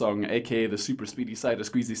Brothers song, aka the Super Speedy Cider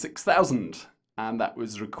Squeezy 6000. And that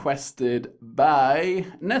was requested by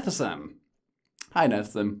Nethasam. Hi,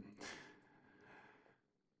 Nethasam.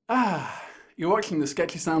 You're watching the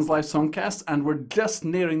Sketchy Sounds Live Songcast, and we're just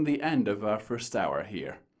nearing the end of our first hour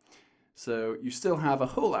here. So you still have a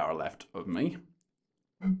whole hour left of me.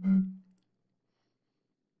 And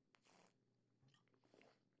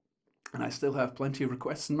I still have plenty of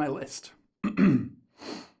requests in my list.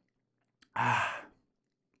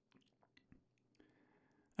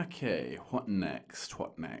 Okay, what next?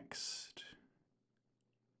 What next?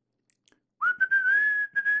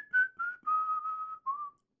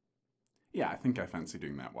 Yeah, I think I fancy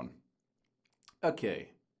doing that one.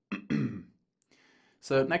 Okay.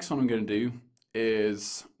 So next one I'm going to do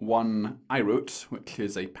is one I wrote, which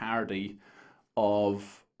is a parody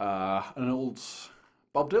of an old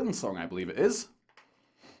Bob Dylan song, I believe it is.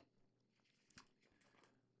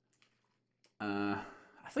 I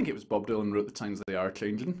think it was Bob Dylan wrote The Times They Are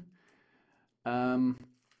Changing. The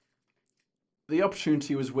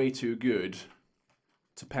opportunity was way too good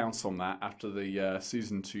to pounce on that after the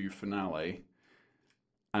season 2 finale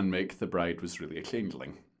and make The Bride Was Really a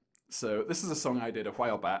Changeling. So this is a song I did a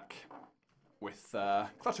while back with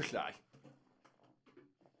Cluttershy.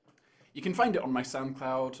 You can find it on my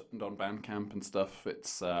SoundCloud and on Bandcamp and stuff.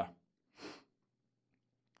 It's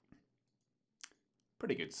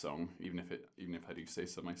pretty good song, even if I do say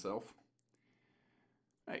so myself.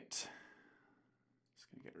 Right, just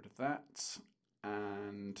gonna get rid of that,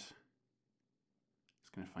 and just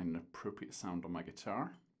gonna find an appropriate sound on my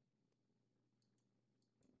guitar.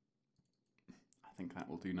 I think that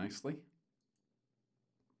will do nicely.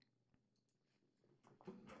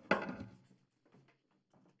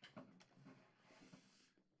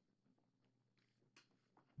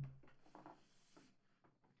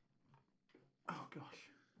 Oh gosh.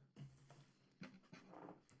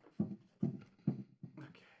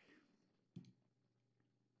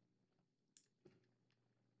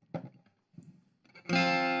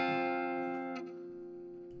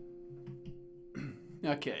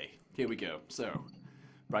 Okay, here we go. So,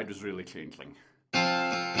 Bride Was Really Changeling. Come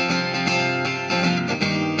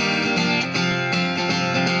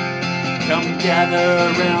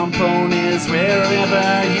gather round ponies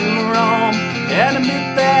wherever you roam, and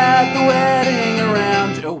admit that the wedding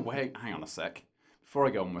around... Oh wait, hang on a sec. Before I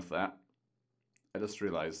go on with that, I just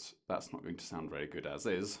realised that's not going to sound very good as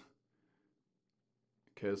is,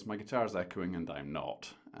 because my guitar's echoing and I'm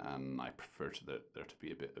not, and I prefer there to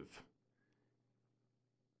be a bit of...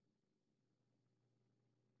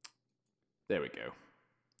 There we go.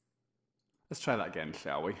 Let's try that again,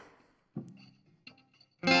 shall we?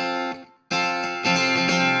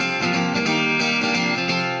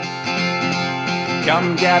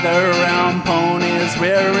 Come gather round ponies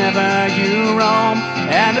wherever you roam,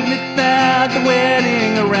 and admit that the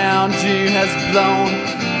wedding around you has blown.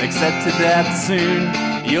 Accepted that soon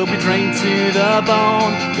you'll be drained to the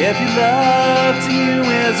bone. If your love to you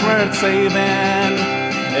is worth saving,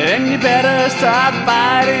 then you better start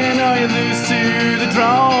fighting or you lose to the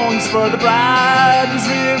drones. For the bride was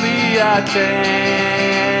really a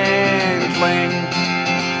changeling.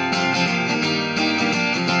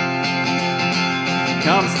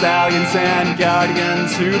 Come stallions and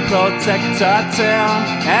guardians who protect our town,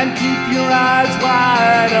 and keep your eyes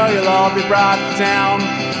wide or you'll all be brought down.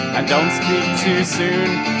 And don't speak too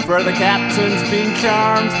soon, for the captain's been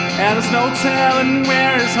charmed, and there's no telling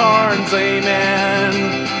where his horn's aiming.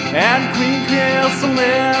 And Queen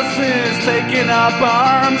Chrysalis is taking up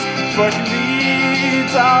arms, for she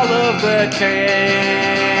leads all of the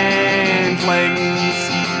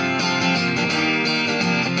changelings.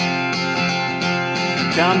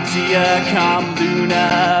 Come to ya, come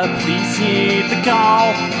Luna, please heed the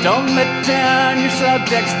call. Don't let down your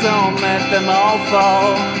subjects, don't let them all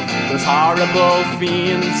fall. Those horrible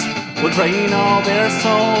fiends will drain all their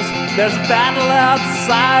souls. There's a battle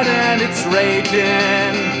outside and it's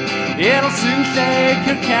raging. It'll soon shake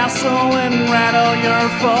your castle and rattle your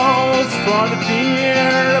foes for the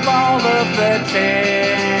fear of all of the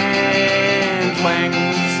changelings.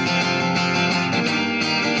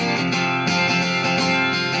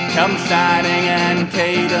 Come shining and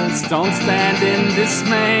cadence, don't stand in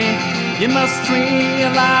dismay. You must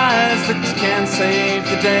realize that you can save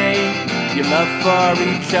the day. Your love for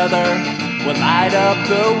each other will light up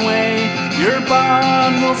the way. Your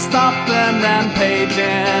bond will stop them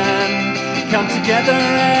rampaging. Come together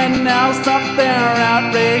and now stop their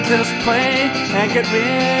outrageous play and get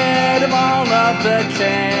rid of all of the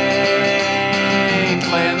changelings.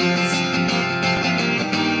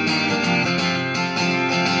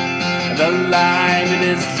 The line it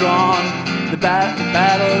is drawn, the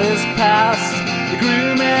battle is past. The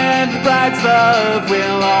groom and the bride's love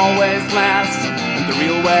will always last. And the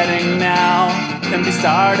real wedding now can be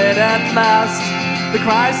started at last. The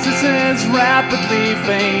crisis is rapidly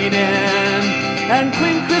fading, and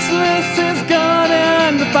Queen Chrysalis is gone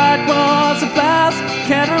and the fight was a blast.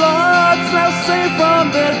 Can't our lords now save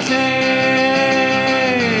from the changelings?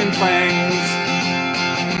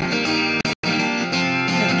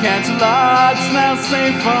 Can't our lords now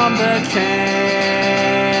save from the changelings?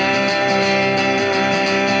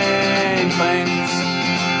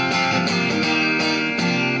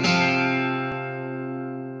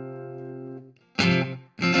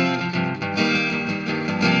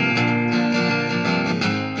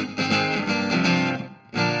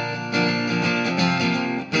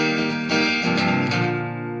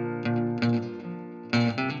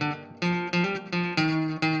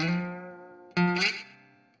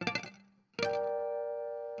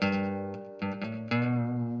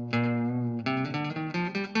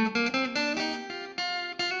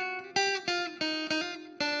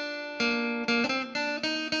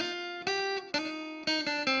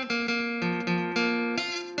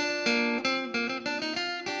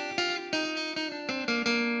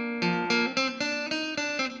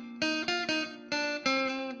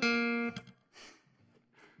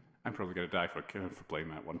 I'm probably going to die for playing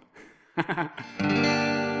that one.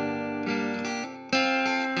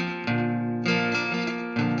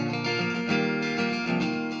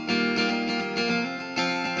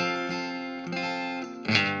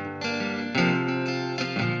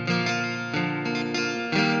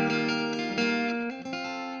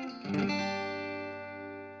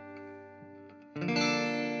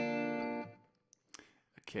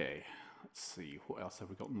 Okay, let's see, what else have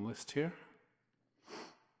we got on the list here?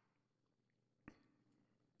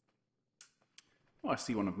 Oh, I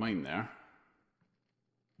see one of mine there.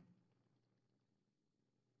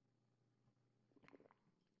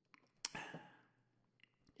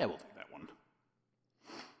 Yeah, we'll do that one.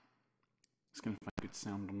 Just going to find a good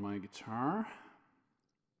sound on my guitar.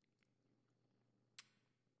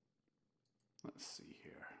 Let's see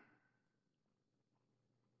here.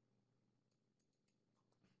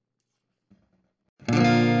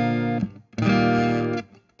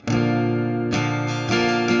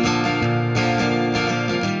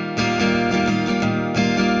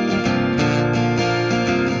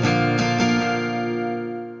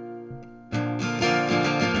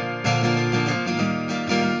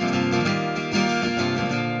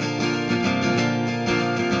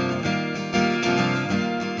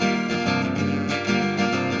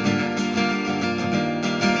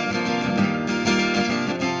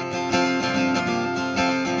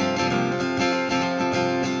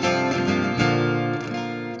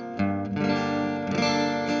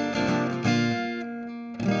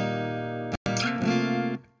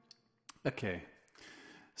 Okay,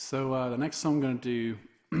 so the next song I'm going to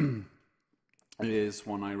do is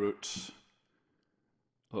one I wrote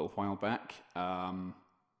a little while back. I am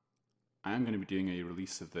going to be doing a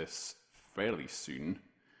release of this fairly soon,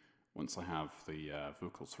 once I have the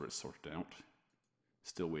vocals for it sorted out.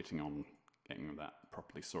 Still waiting on getting that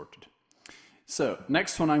properly sorted. So,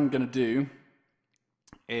 next one I'm going to do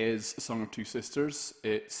is A Song of Two Sisters.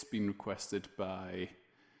 It's been requested by...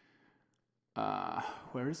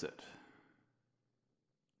 where is it?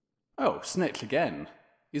 Oh, Snitch again.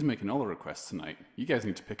 He's making all the requests tonight. You guys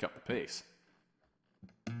need to pick up the pace.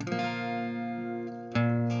 Walk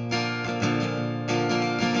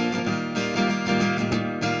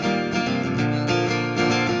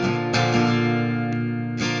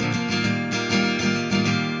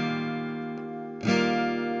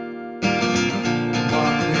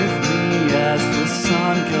with me as the sun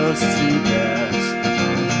goes to bed.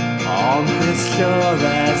 On this shore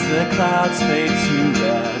as the clouds fade to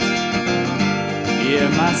red, hear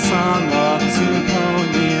my song of two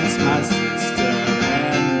ponies, my sister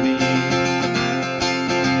and me.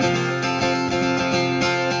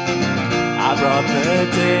 I brought the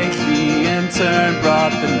day, she in turn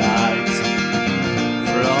brought the night.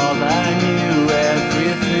 For all I knew,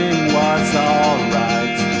 everything was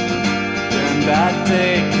alright. Then that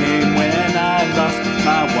day came when I lost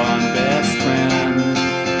my one best friend.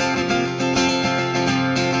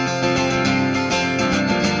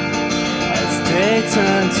 As day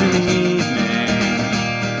turned to evening,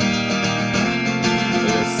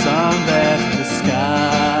 the sun left the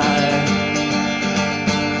sky.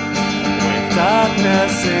 With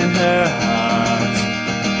darkness in her heart,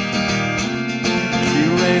 she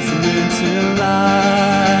raised the moon to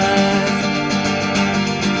life.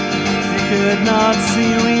 She could not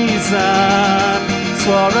see reason,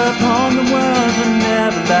 swore upon the world an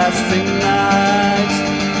everlasting night.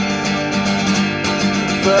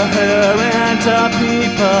 For her and her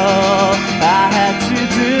people, I had to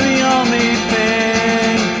do the only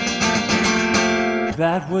thing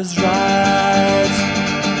that was right.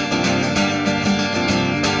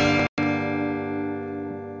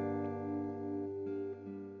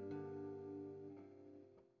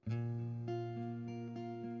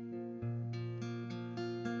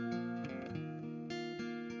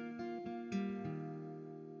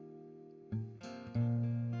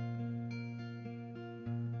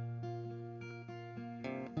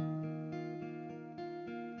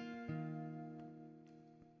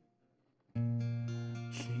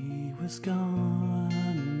 She was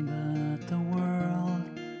gone, but the world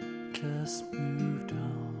just moved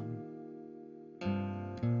on.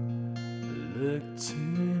 Look to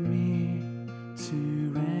me to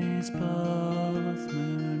raise both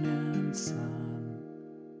moon and sun.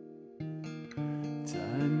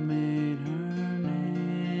 Time made her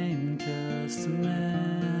name just a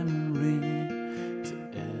memory to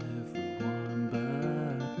everyone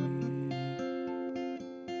but me.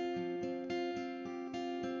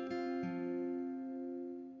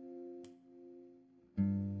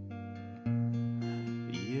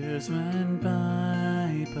 Years went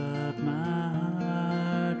by, but my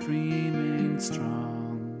heart remained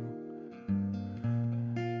strong.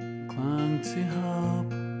 Clung to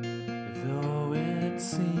hope, though it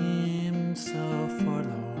seemed so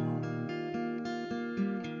forlorn.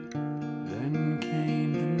 Then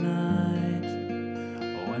came the night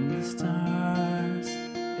when the stars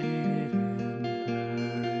aided in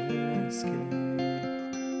her escape.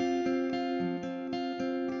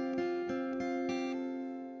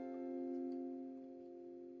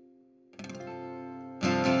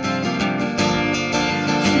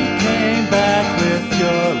 Back with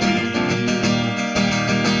your lead,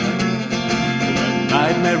 the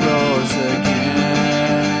nightmare rose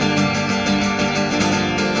again,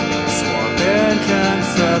 swore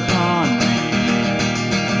vengeance upon me,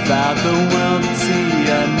 vowed the world would see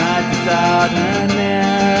a night without an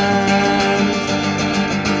end.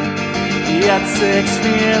 Yet 6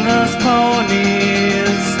 fearless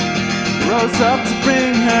ponies rose up to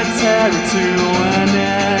bring her terror to an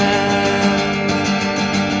end.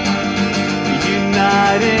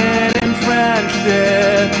 United in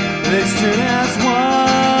friendship, they stood as one,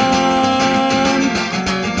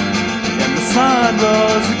 and the sun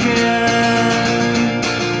rose again.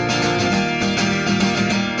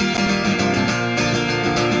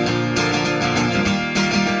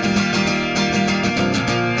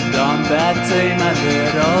 And on that day my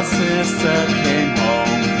little sister came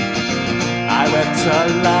home. I wept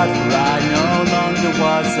aloud, for I no longer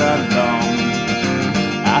was alone.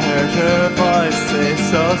 I heard her voice say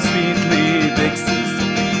so sweetly, big sister,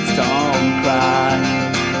 please don't cry.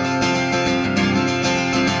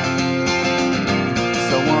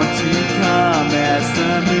 So won't you come as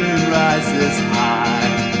the moon rises high?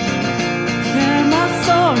 Hear my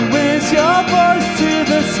song, raise your voice to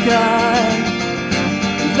the sky.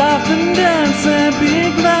 Laugh and dance and be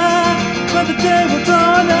glad, for the day will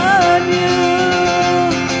dawn anew,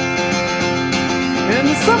 and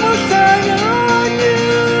the sun will shine on you.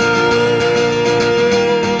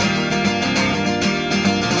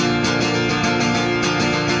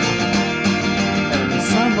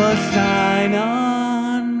 Will shine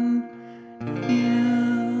on you.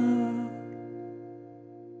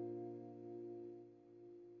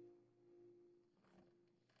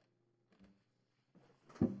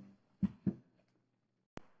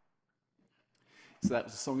 So that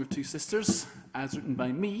was a song of two sisters, as written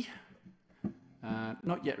by me.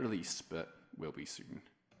 Not yet released, but will be soon.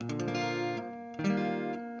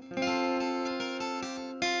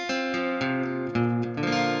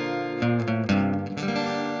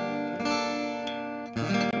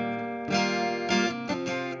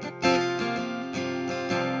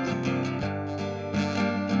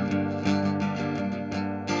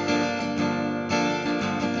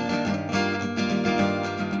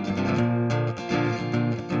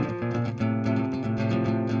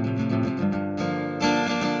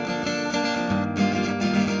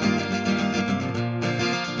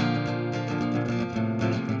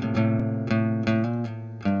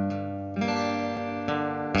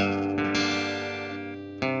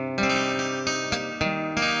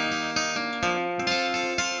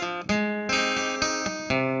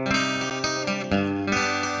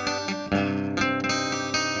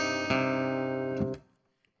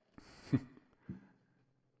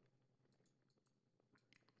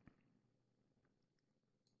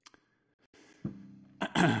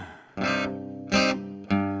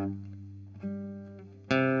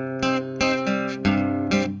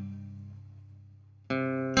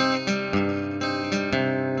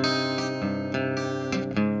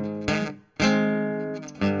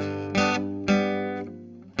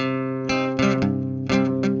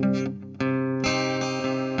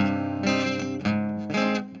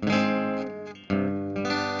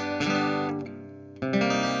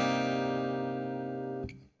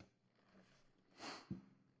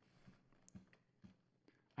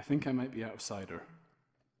 I think I might be out of cider.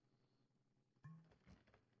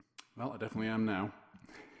 Well, I definitely am now.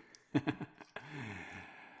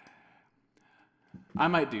 I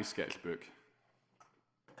might do sketchbook,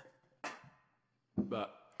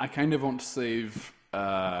 but I kind of want to save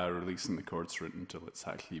releasing the chords for it until it's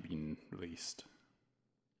actually been released.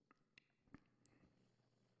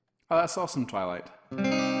 Oh, that's awesome, Twilight.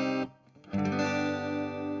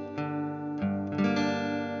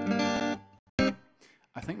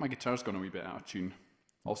 I think my guitar's gone a wee bit out of tune.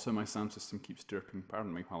 Also, my sound system keeps chirping.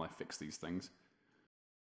 Pardon me while I fix these things.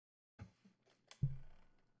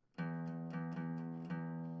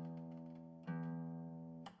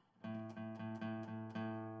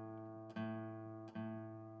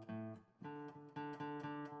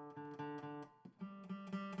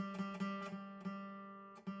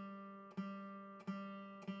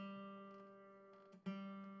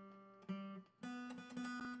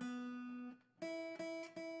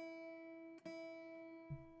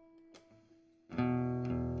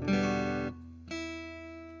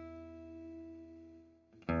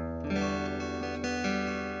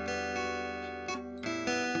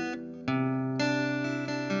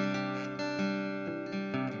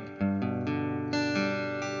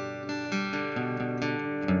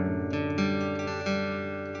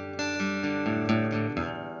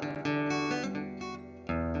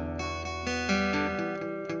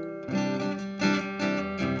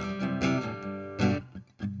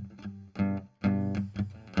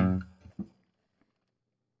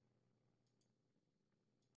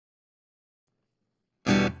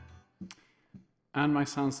 And my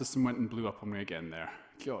sound system went and blew up on me again there.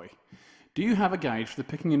 Joy. Do you have a guide for the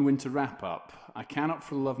picking in winter wrap-up? I cannot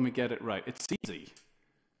for the love of me get it right. It's easy.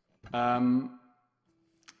 Hang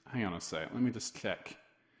on a sec. Let me just check.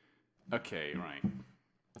 Okay, right.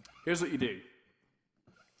 Here's what you do.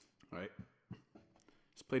 Right.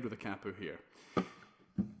 It's played with a capo here.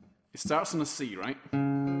 It starts on a C, right?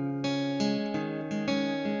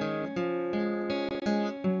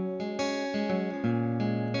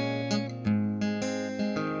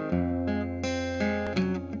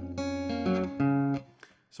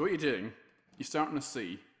 So what you're doing, you start on a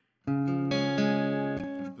C,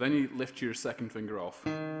 then you lift your second finger off,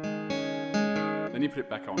 then you put it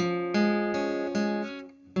back on,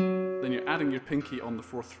 then you're adding your pinky on the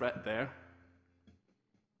 4th fret there,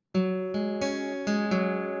 then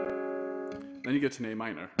you go to an A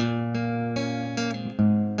minor, then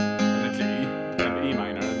a G, then E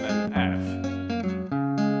minor, and then F.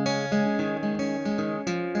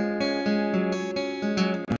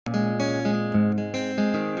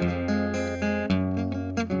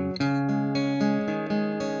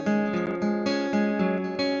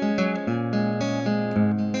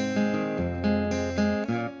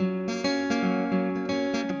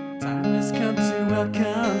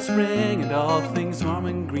 Welcome spring and all things warm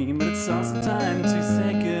and green, but it's also time to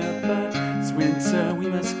say goodbye. This winter we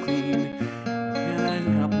must clean. And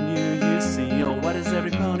I'm helping you, you see. Oh, what does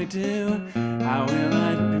every pony do? How will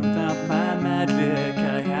I do without my magic?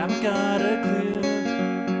 I haven't got a clue.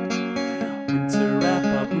 Winter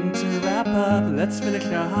wrap up, let's finish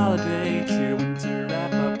our holiday cheer. Winter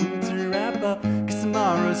wrap up, cause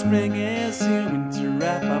tomorrow spring is here. Winter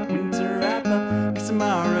wrap up, cause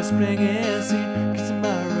tomorrow spring is here. Cause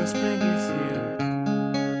tomorrow spring is here.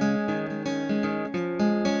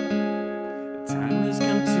 The time has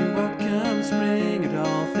come to welcome spring and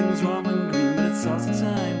all things warm and green, but it's also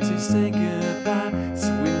time to say goodbye. This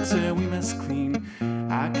winter we must clean.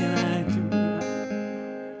 How can I do that?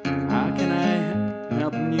 How can I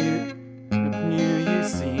help you, you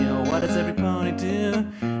see? Oh, what does every pony do?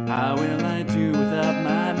 How will I do without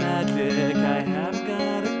my magic? I have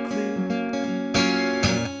got a clue.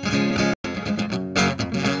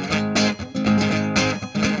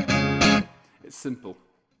 It's simple.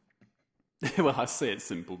 Well, I say it's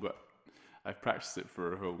simple, but I've practiced it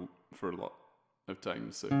for a lot of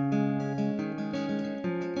time, so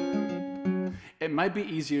it might be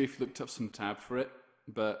easier if you looked up some tab for it,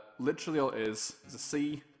 but literally all it is a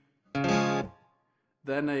C,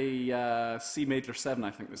 then a C major 7,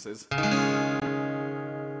 I think this is,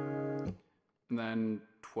 and then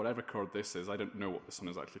whatever chord this is. I don't know what this one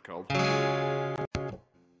is actually called.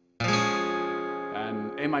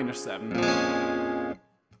 And A minor 7, then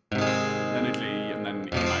a G, and then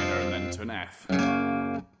E minor, and then to an F.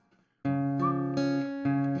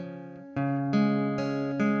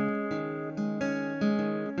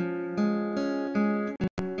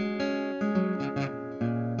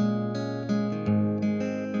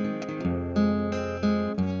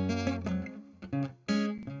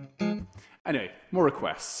 Anyway, more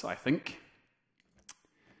requests, I think.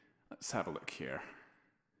 Let's have a look here.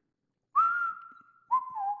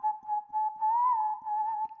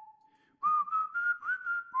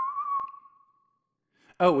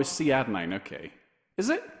 Oh, it's C add 9, okay. Is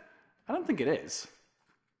it? I don't think it is.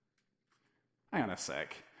 Hang on a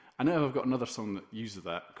sec. I know I've got another song that uses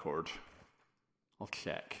that chord. I'll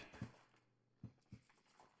check.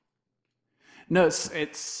 No,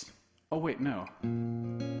 it's... Oh, wait, no.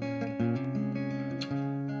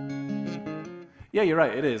 Yeah, you're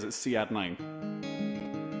right, it is. It's C add 9.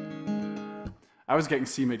 I was getting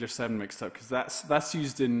C major 7 mixed up, because that's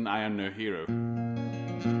used in I Am No Hero.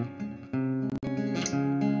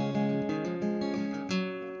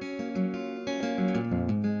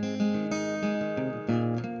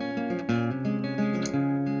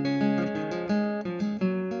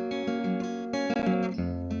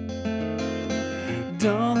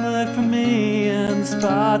 Don't look for me in the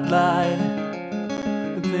spotlight.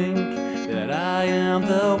 Think that I am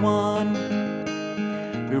the one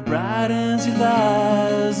who brightens your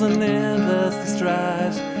lives and endlessly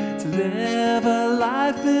strives to live a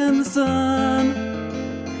life in the sun.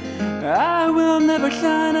 I will never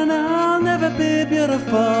shine and I'll never be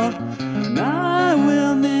beautiful, and I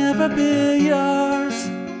will never be yours.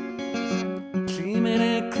 Keeping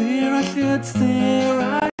it clear, I should stay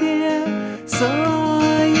right here, so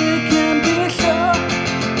you can be sure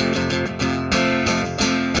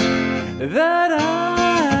that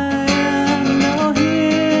I am no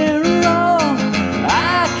hero.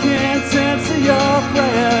 I can't answer your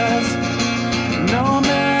prayers, no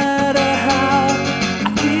matter how I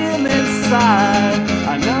feel inside.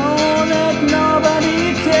 I know that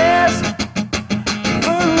nobody cares,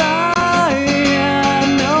 for I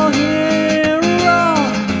am no hero.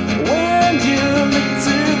 When you look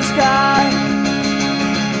to the sky,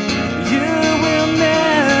 you will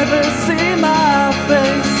never see my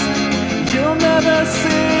face. You'll never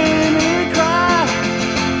see me cry.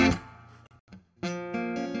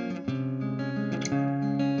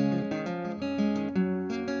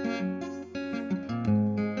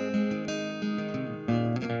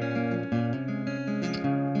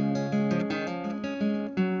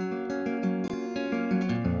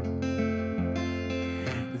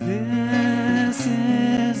 This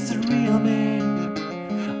is the real me,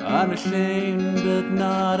 unashamed but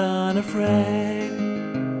not unafraid.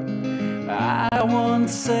 I won't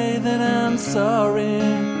say that I'm sorry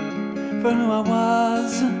for who I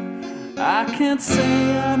was. I can't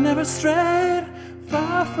say I never strayed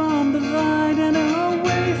far from the light and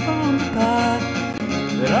away from the path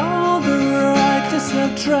that all the righteous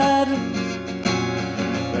have tread.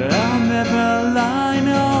 But I'll never lie,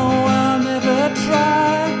 no, I'll never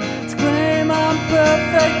try to claim I'm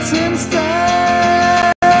perfect instead.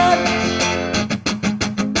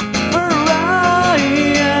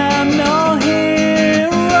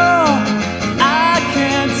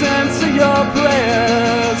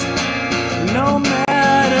 No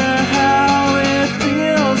matter how it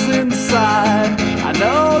feels inside, I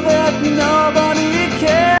know that nobody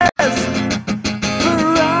cares,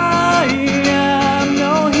 for I am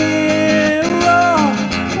no hero.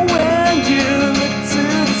 When you look to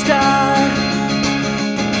the sky,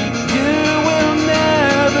 you will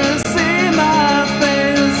never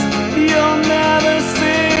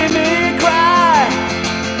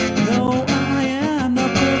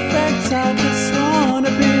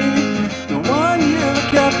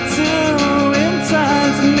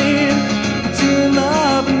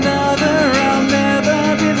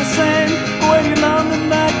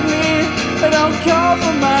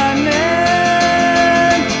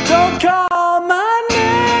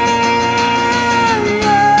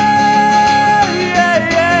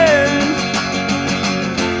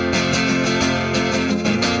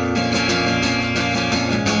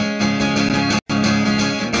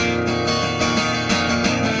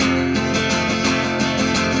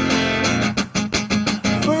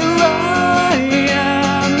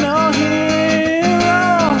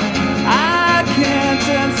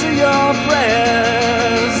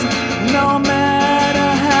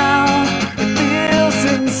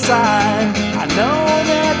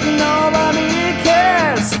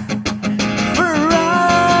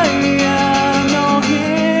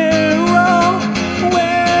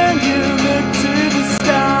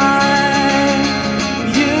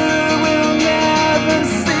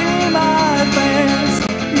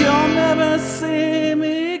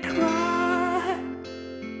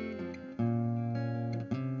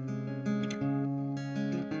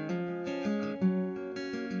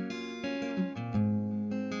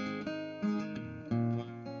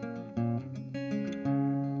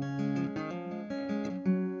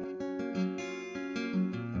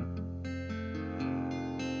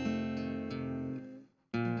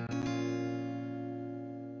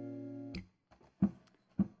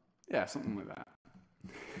Yeah, something like that.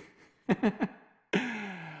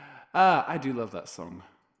 I do love that song.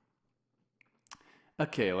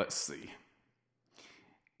 Okay, let's see.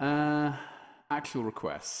 Actual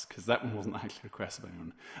requests, because that one wasn't actually requested by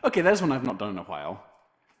anyone. Okay, there's one I've not done in a while.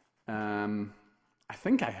 I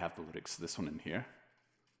think I have the lyrics to this one in here.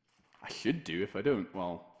 I should do. If I don't,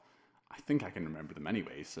 well, I think I can remember them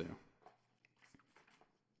anyway, so.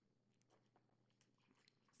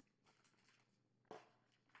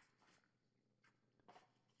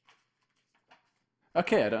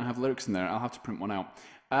 Okay, I don't have lyrics in there. I'll have to print one out.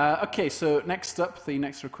 Okay, so next up, the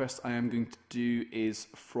next request I am going to do is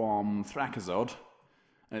from Thrakazod.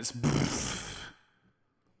 And it's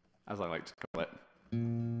as I like to call it.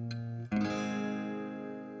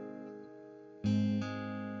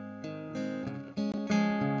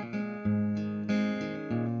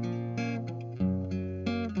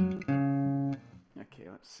 Okay,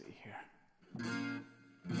 let's see here.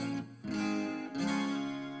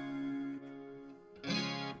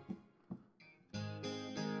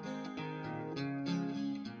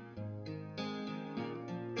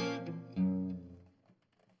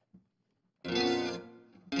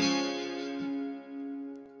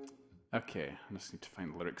 Okay, I just need to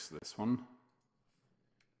find the lyrics to this one.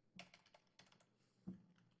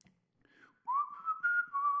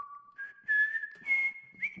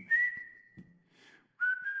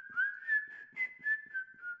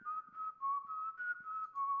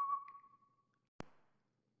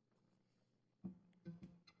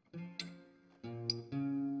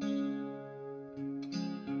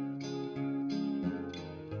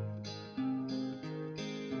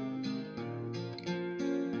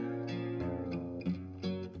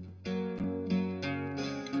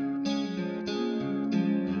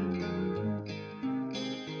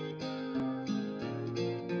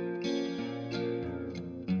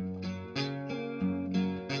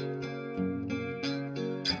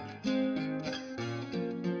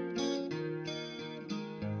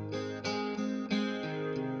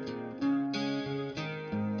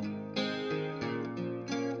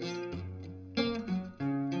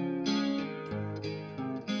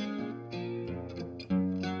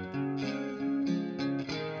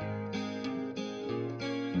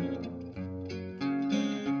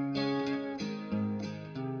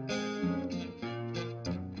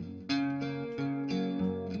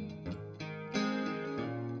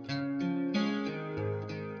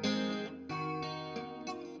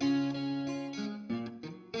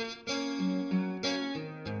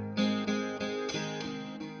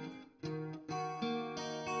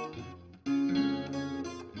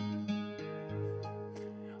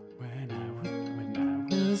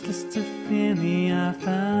 Just a filly, I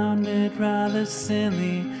found it rather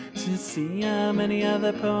silly to see how many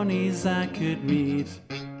other ponies I could meet.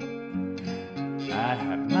 I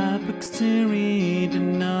had my books to read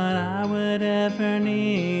and not I would ever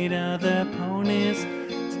need other ponies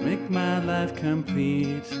to make my life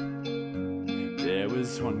complete. There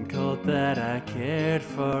was one colt that I cared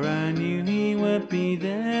for, I knew he would be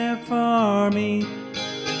there for me.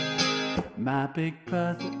 My big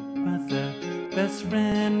brother, best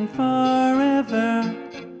friend forever.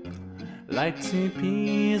 Like two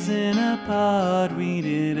peas in a pod, we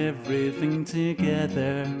did everything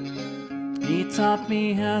together. He taught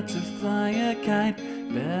me how to fly a kite,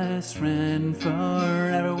 best friend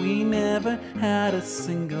forever. We never had a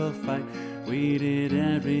single fight. We did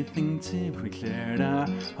everything we shared our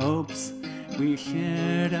hopes, we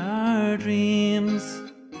shared our dreams.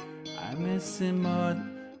 I miss him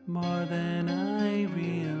more than I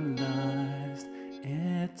realized,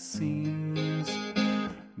 it seems.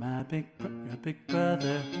 My big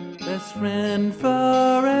brother, best friend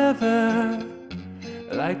forever.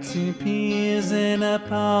 Like two peas in a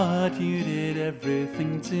pod, you did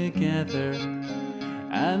everything together.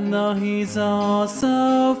 And though he's all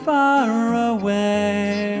so far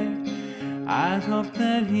away, I hope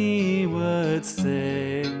that he would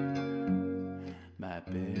stay. My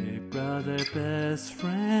big brother, best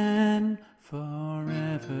friend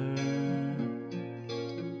forever.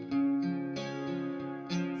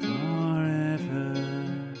 Forever.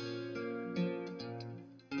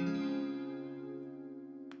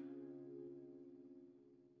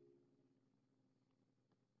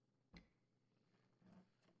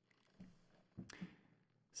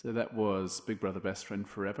 So that was Big Brother Best Friend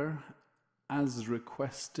Forever, as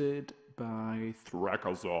requested by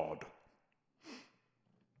Thrakazod.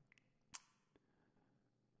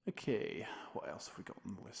 Okay, what else have we got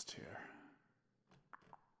on the list here?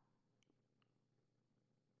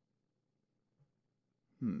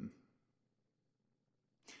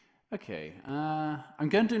 Okay, I'm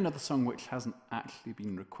going to do another song which hasn't actually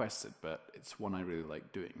been requested, but it's one I really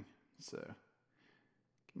like doing. So,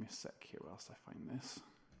 give me a sec here whilst I find this.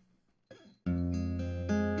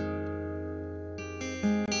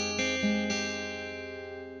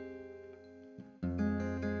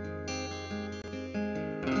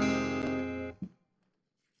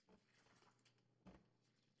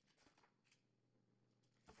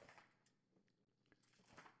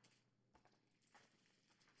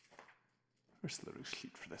 Where's the little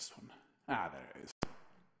sheet for this one? Ah, there it is.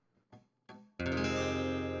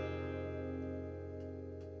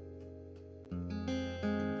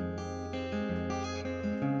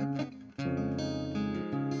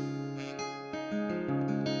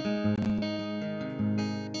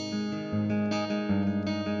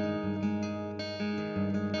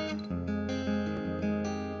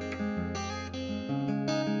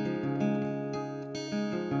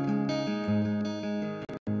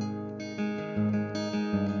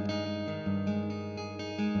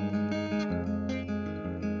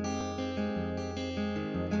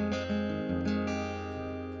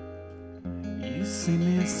 You see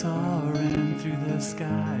me soaring through the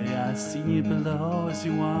sky, I see you below as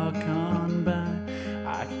you walk on by.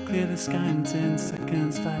 I could clear the sky in 10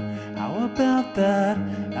 seconds flat. How about that?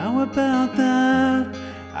 How about that?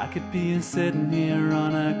 I could be sitting here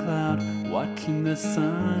on a cloud, watching the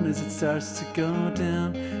sun as it starts to go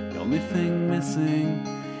down. The only thing missing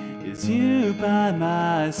is you by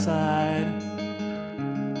my side.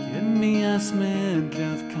 Give me a smidge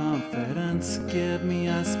of confidence, give me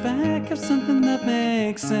a speck of something that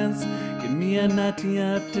makes sense. Give me a nutty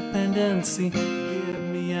of dependency, give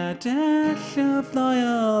me a dash of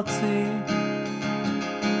loyalty.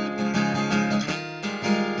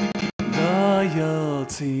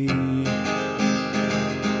 Loyalty.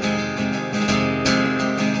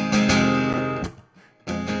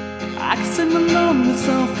 I can sing along the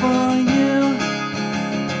song for you.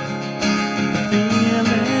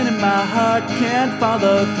 Feeling in my heart can't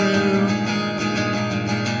follow through.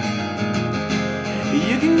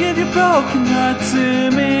 You can give your broken heart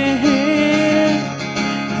to me,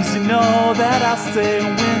 'cause you know that I'll stay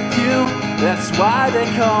with you. That's why they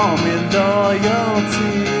call me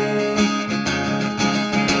loyalty.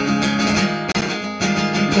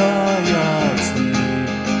 Loyalty.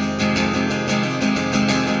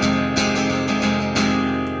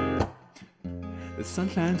 The sun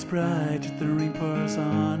shines bright, the rain pours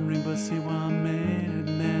on. Rainbows say one minute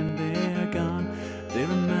and then they're gone. They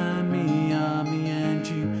remind me of me and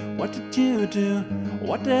you. What did you do?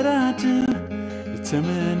 What did I do?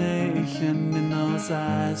 Determination in those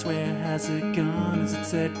eyes. Where has it gone? Has it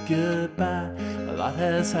said goodbye? A lot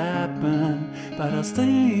has happened, but I'll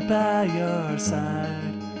stay by your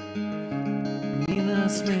side. Need a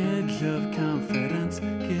smidge of confidence.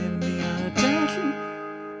 Give me a dash.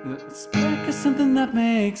 Let's break is something that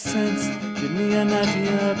makes sense. Give me an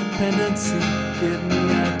idea of dependency. Give me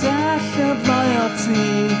a dash of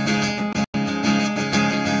loyalty.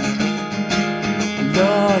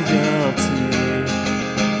 Loyalty.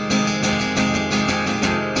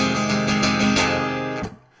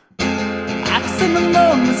 I can sing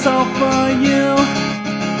along, it's all for you.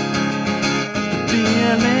 The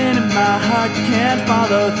feeling in my heart can't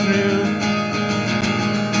follow through.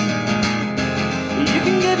 You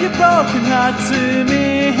can give your broken heart to me,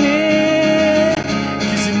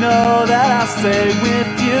 'cause you know that I'll stay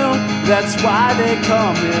with you. That's why they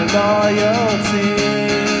call me loyalty.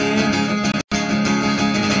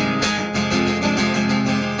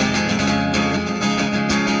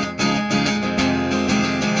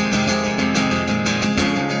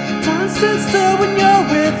 Time stands still when you're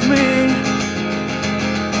with me.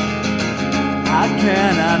 How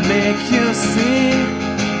can I make you see?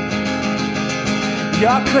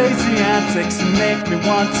 Your crazy antics make me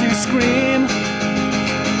want to scream.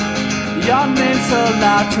 Your name's so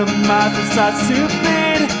loud, your mouth starts to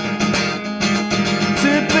bleed.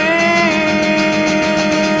 To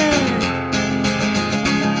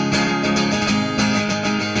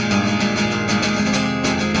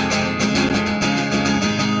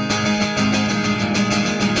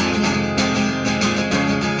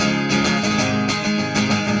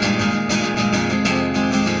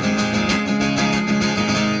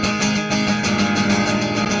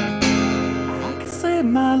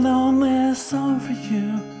my lonely song for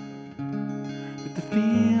you, but the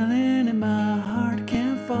feeling in my heart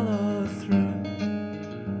can't follow through.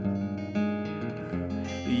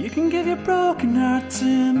 You can give your broken heart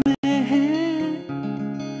to me,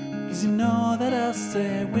 'cause you know that I'll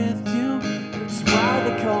stay with you. That's why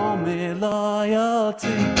they call me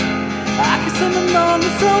loyalty. I can sing along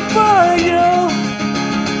the song for you.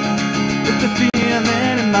 the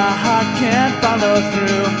feeling in my heart can't follow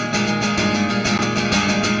through.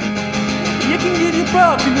 You can give your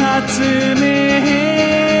broken heart to me,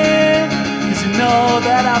 'cause you know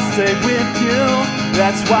that I'll stay with you.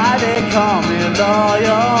 That's why they call me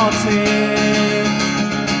loyalty.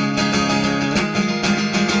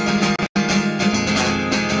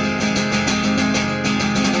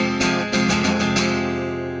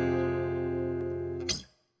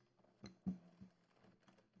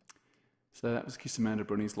 So that was Kiss Amanda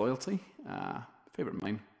Bruni's Loyalty, favourite of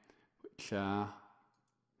mine, which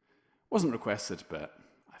wasn't requested, but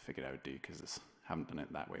I figured I would do because I haven't done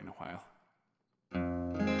it that way in a while.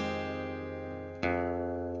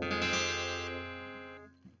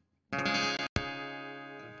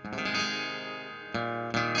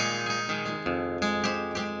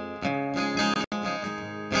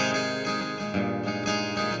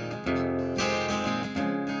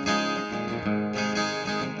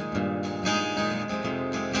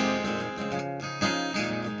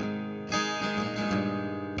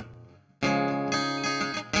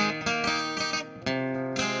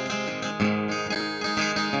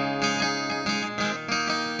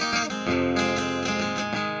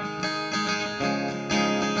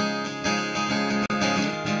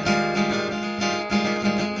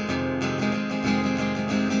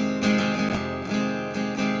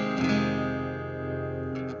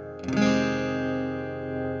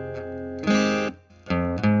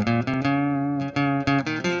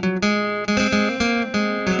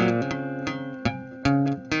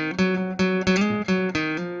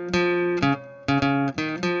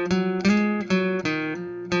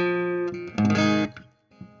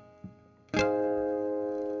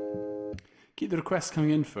 Keep the requests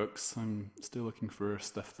coming in, folks. I'm still looking for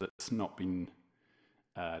stuff that's not been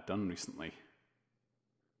done recently.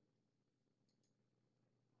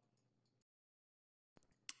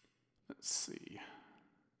 Let's see.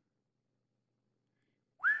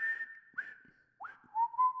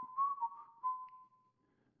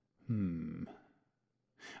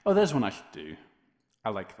 Oh, there's one I should do.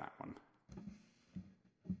 I like that one.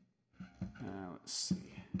 Let's see.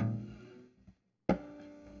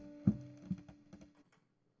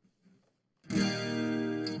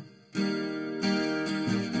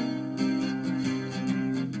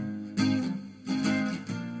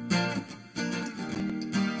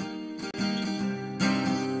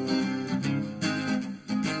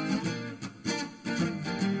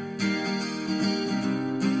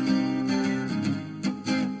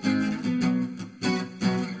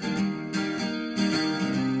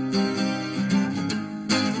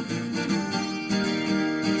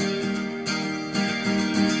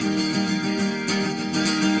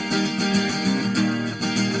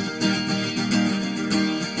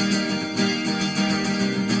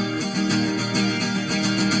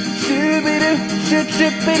 Shoo-be-doo,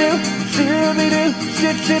 shoo-be-doo, shoo-be-doo,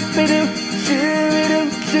 shoo-be-doo,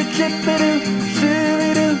 shoo-be-doo,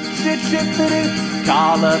 shoo-be-doo, shoo-be-doo.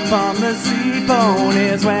 Call upon the sea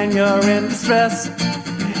ponies when you're in distress.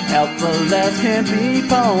 Helpful as can be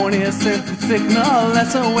ponies, simply signal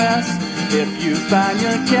SOS. If you find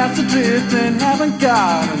your cats adrift and haven't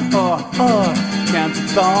got an count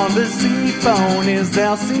upon the sea ponies,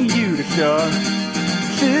 they'll see you to shore.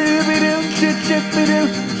 Shoo-be-doo, shoo-be-doo.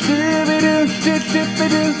 Shoo-be-doo,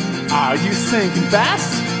 shoo-be-doo. Are you sinking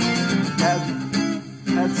fast?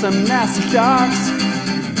 Had some nasty sharks.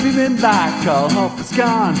 Feeling like all hope is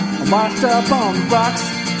gone. I'm washed up on the rocks.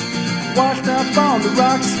 Washed up on the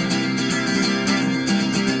rocks.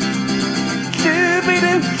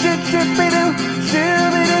 Shoo-be-doo, shoo-be-doo,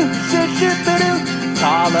 shoo-be-doo, shoo-be-doo.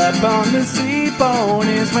 Call upon the sea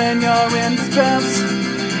ponies when you're in distress.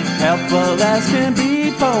 Helpful as can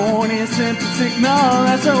be ponies, simple signal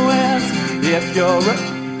SOS. If your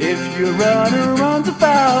runner runs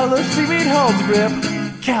afoul, the seaweed holds a grip.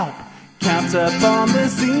 Count upon the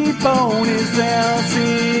sea ponies, they'll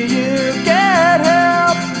see you get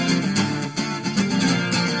help.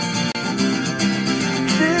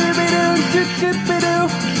 Shoo-be-doo, shoo-be-doo,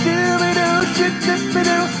 shoo-be-doo,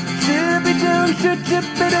 shoo-be-doo, shoo-be-doo,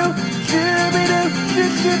 shoo-be-doo, shoo-be-doo,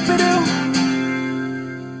 shoo-be-doo.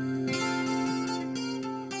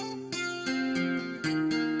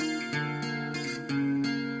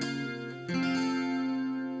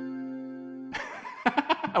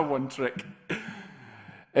 One trick.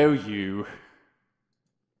 Oh, you.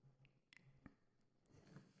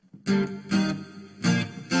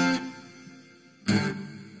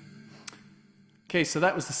 Okay, so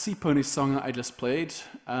that was the Sea Pony song that I just played.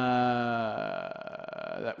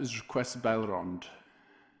 That was requested by Laurent.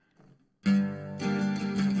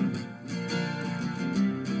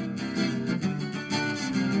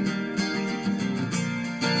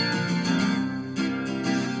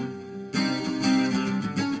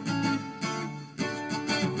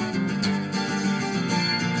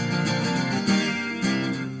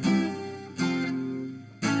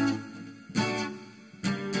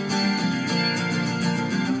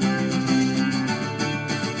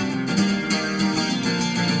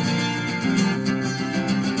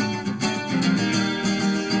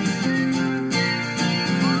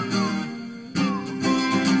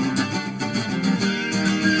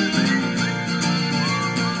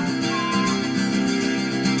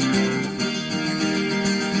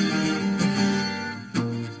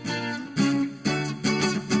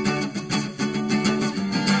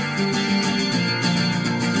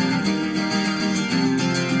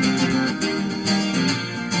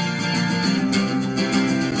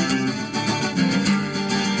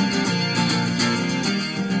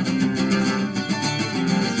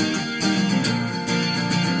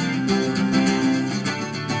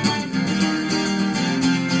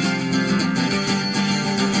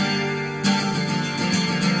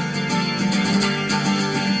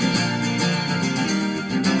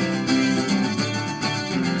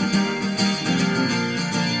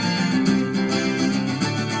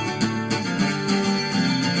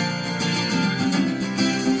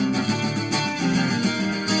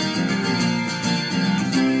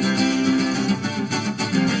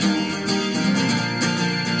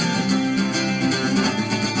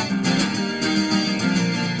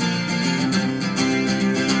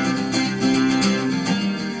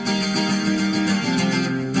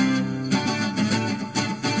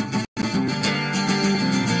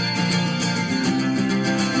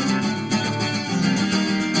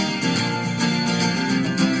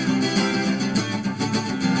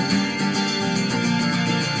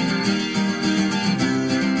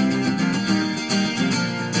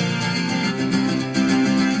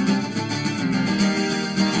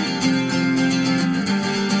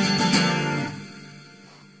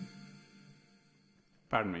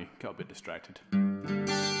 distracted.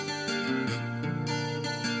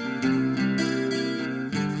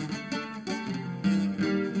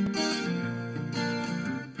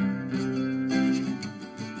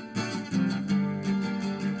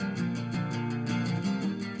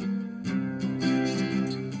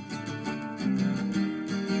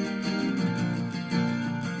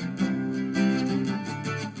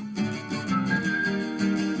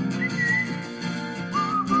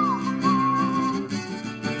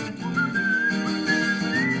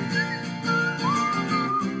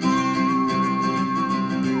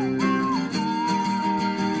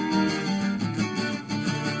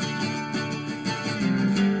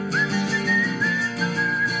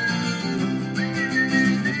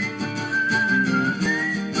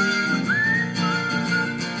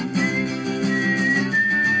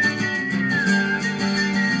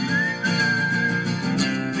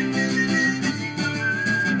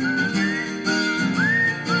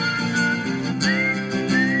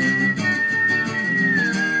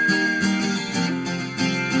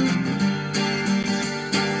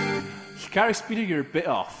 Gary Speedy, you're a bit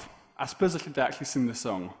off. I suppose I could actually sing the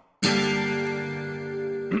song. How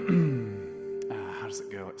does it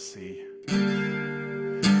go? Let's see.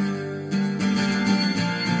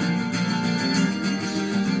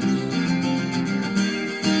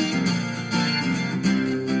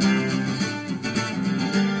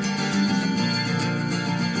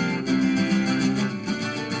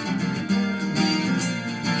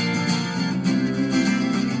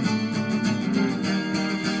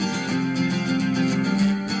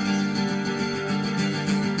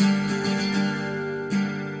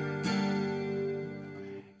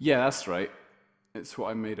 Yeah, that's right. It's what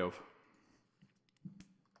I'm made of.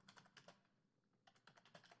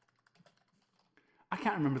 I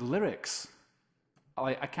can't remember the lyrics.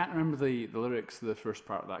 I can't remember the lyrics to the first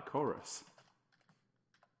part of that chorus.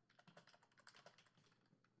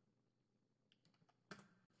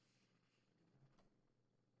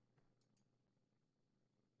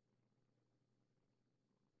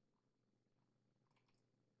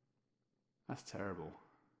 That's terrible.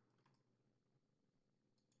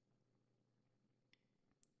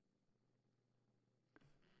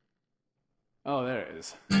 Oh, there it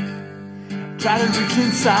is. Try to reach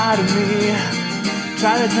inside of me,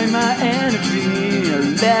 try to drain my energy.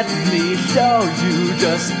 Let me show you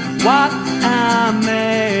just what I'm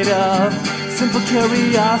made of. Simple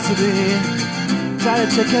curiosity, try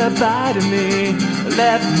to take a bite of me.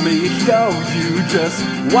 Let me show you just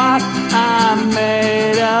what I'm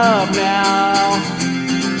made of now.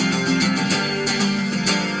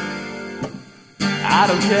 I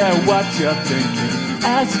don't care what you're thinking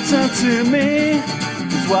as you turn to me,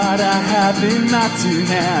 'cause what I have in my two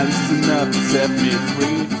hands is enough to set me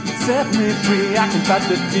free. Set me free, I can fight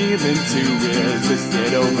the feeling to resist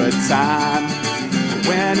it over time. But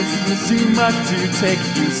when it's just too much to take,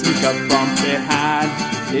 you sneak up from behind.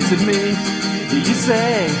 Is it me you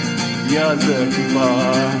say you're looking for?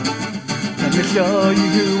 Let me show you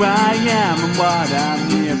who I am and what I'm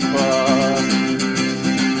here for.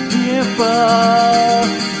 Here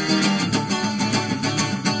for.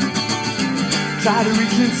 Try to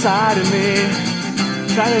reach inside of me,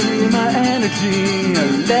 try to read my energy.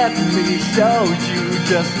 Let me show you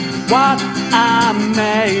just what I'm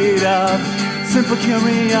made of. Simple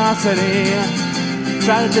curiosity,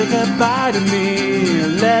 try to take a bite of me.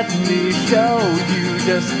 Let me show you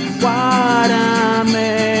just what I'm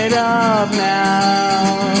made of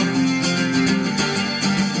now.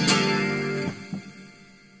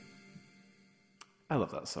 I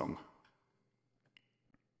love that song.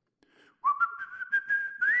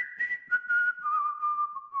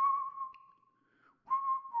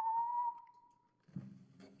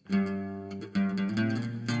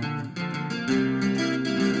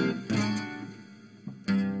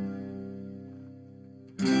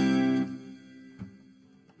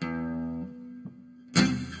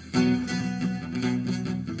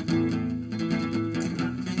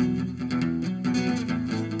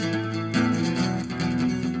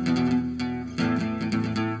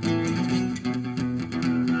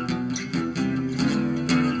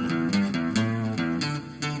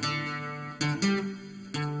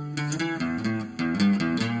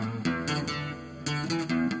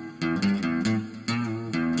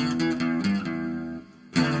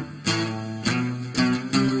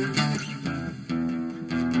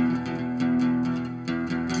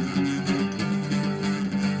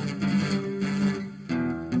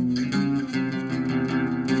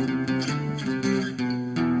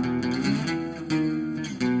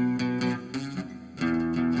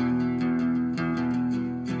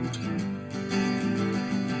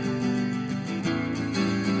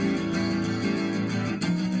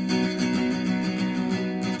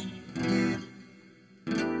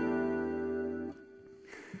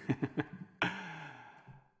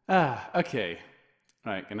 Okay.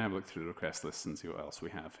 Right, gonna have a look through the request list and see what else we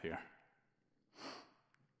have here.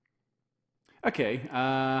 Okay,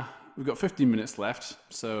 we've got 15 minutes left,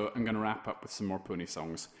 so I'm gonna wrap up with some more pony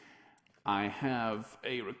songs. I have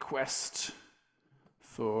a request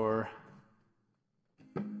for...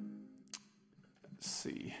 Let's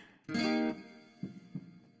see.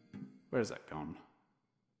 Where's that gone?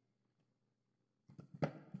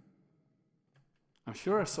 I'm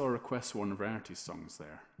sure I saw a request for one of Rarity's songs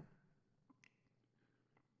there.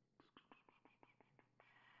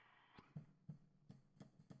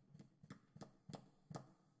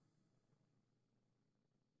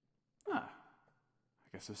 Ah, I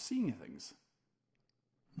guess I'm seeing things.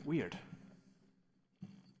 Weird.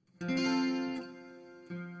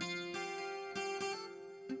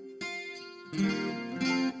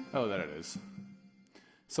 Oh, there it is.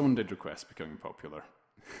 Someone did request Becoming Popular.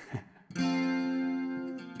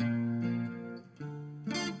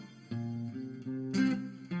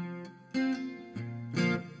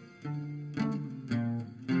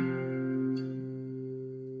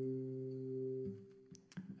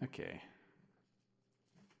 Okay.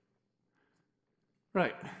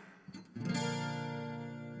 Right.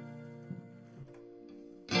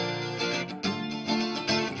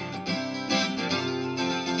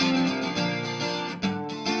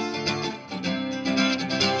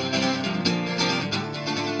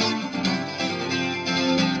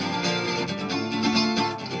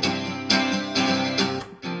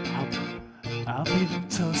 I'll be the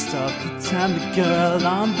toast of the time, the girl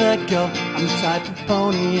on the go. I'm the type of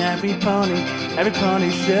pony every pony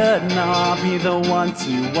should know. I'll be the one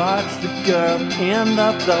to watch the girl in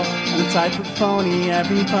the flow. I'm the type of pony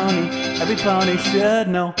every pony should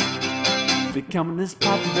know. Becoming as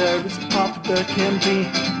popular can be.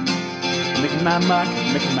 Making my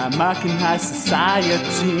mark in high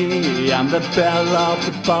society. I'm the belle of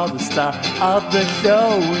the ball, the star of the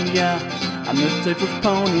show, yeah. I'm the type of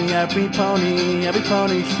pony every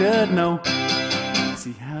pony should know.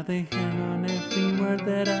 See how they hang on every word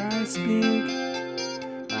that I speak.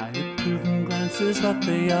 My approving glance is what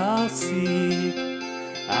they all see.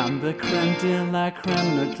 I'm the creme de la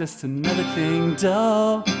creme, not just another ding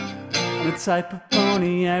dong. I'm the type of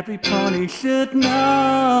pony every pony should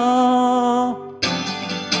know.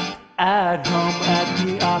 At home, at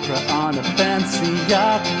the opera, on a fancy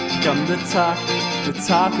yacht. Come the talk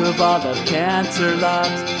of all the Canterlot.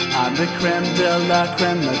 I'm the creme de la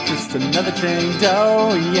creme, not just another ding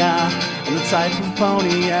dong, yeah. I'm the type of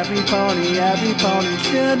pony every pony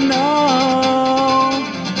should know.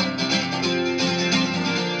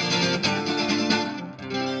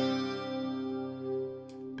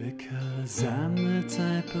 Because I'm the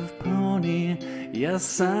type of pony,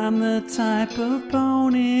 yes, I'm the type of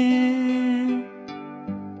pony.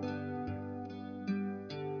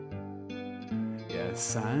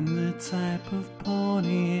 Yes, I'm the type of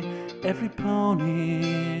pony every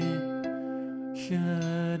pony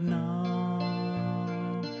should know.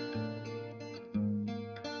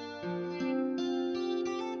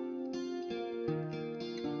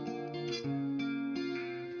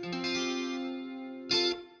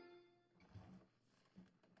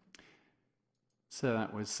 So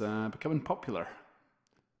that was Becoming Popular,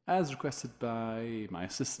 as requested by my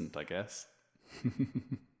assistant, I guess.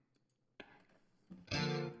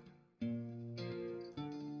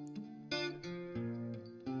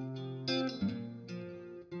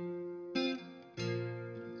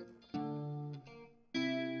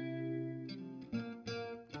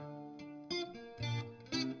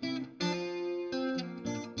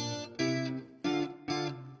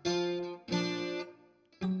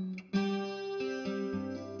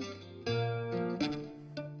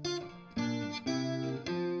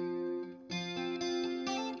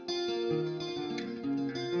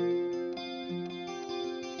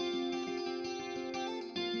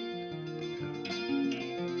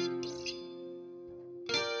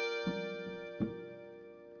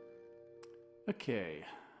 Okay.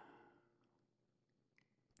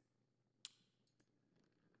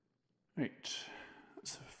 Right.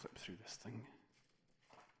 Let's flip through this thing.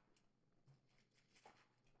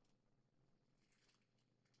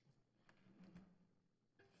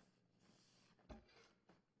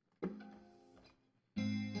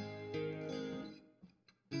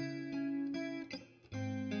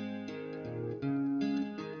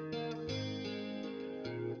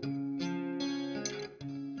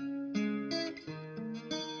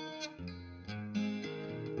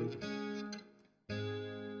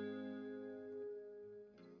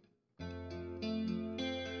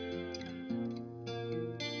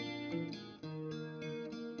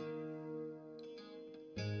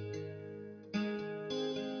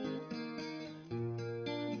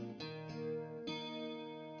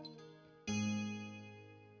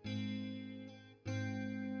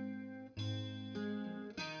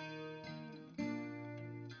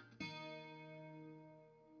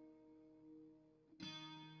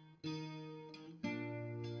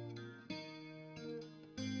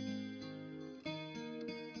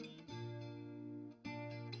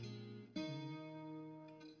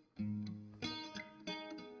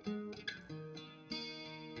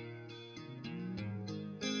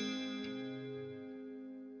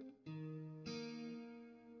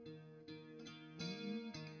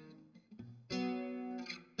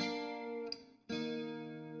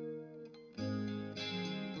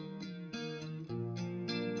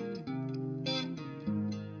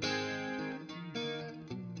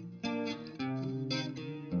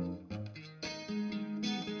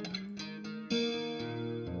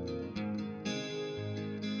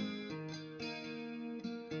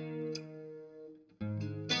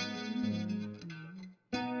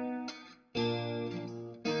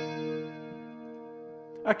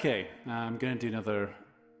 Okay, I'm going to do another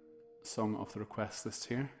song off the request list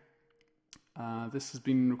here. This has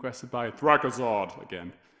been requested by Thrakazard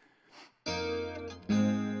again.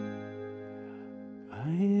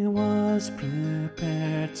 I was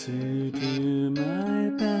prepared to do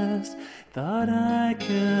my best, thought I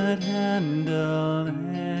could handle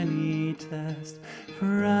any test,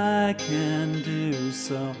 for I can do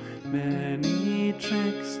so many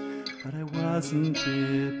tricks, but I wasn't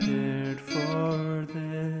prepared for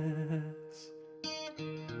this.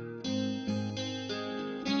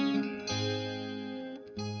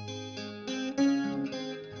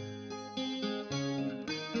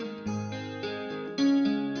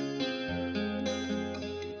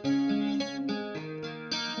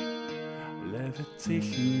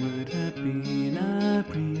 Levitation would have been a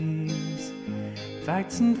breeze.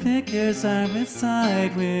 Facts and figures I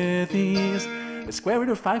recite with ease. The square root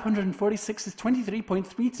of 546 is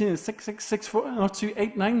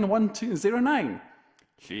 23.326664289129.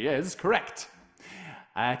 She is correct.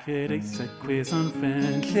 I could ace a quiz on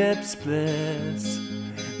friendship's bliss,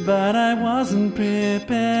 but I wasn't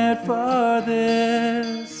prepared for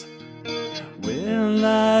this. Will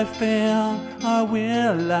I fail or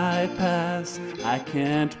will I pass? I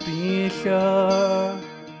can't be sure.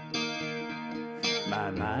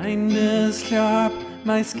 My mind is sharp,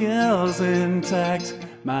 my skills intact,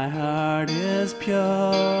 my heart is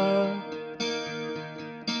pure.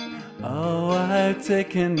 Oh, I've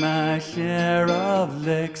taken my share of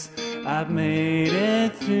licks, I've made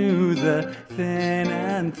it through the thin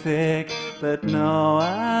and thick. But no,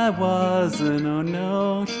 I wasn't, oh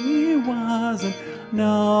no, she wasn't.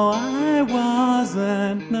 No, I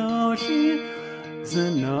wasn't, no, she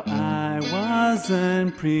wasn't. No, I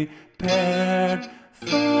wasn't prepared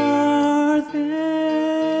for this.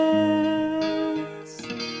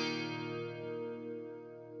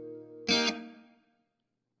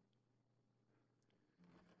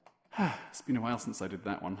 It's been a while since I did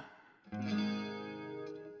that one.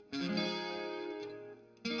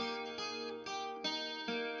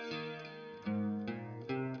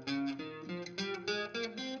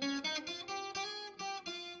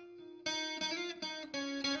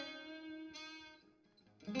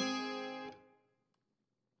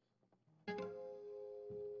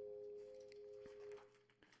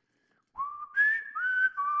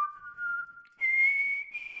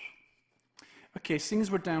 Okay, seeing as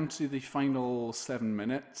we're down to the final 7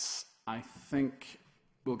 minutes, I think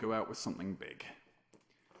we'll go out with something big.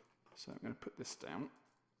 So I'm going to put this down.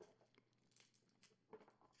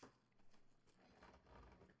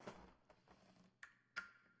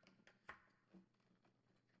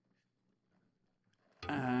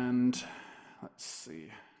 And let's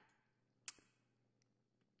see.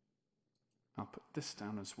 I'll put this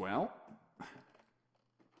down as well.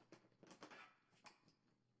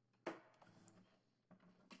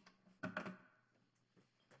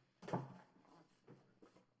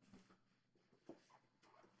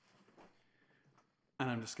 And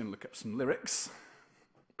I'm just going to look up some lyrics.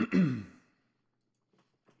 And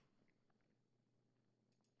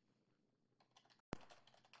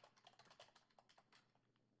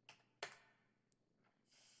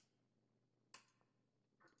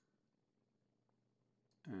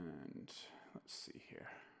let's see here.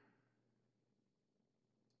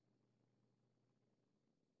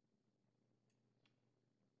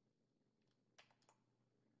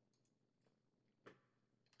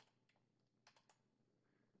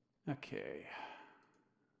 Okay.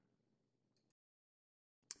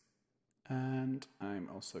 And I'm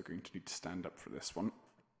also going to need to stand up for this one.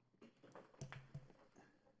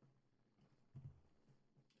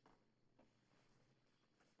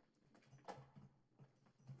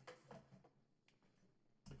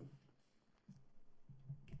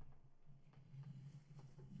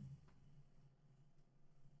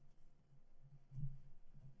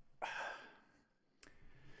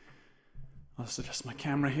 I'll just adjust my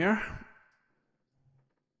camera here.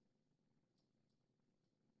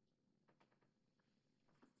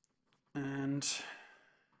 And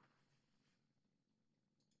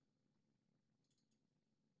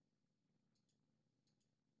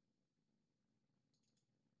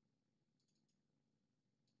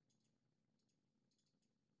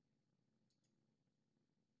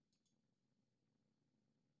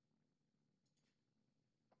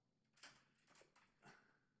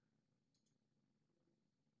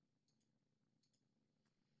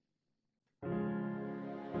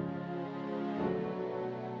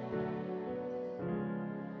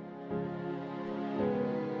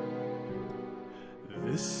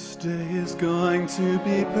this day is going to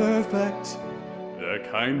be perfect, the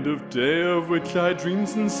kind of day of which I dreamed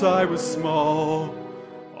since I was small.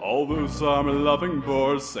 All those armor-loving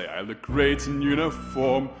boars say I look great in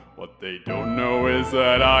uniform. What they don't know is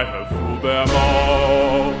that I have fooled them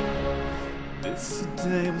all. This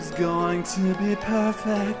day was going to be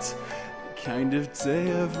perfect, the kind of day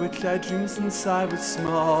of which I dreamed since I was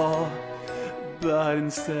small. But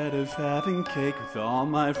instead of having cake with all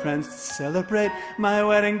my friends to celebrate, my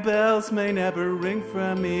wedding bells may never ring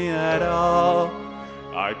for me at all.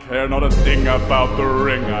 I care not a thing about the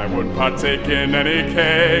ring, I won't partake in any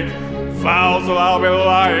cake. Vows that I'll be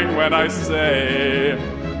lying when I say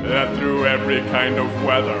that through every kind of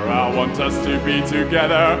weather I want us to be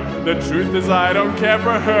together. The truth is I don't care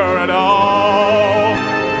for her at all.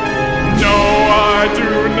 No, I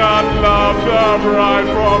do not love the bride,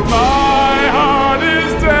 for my heart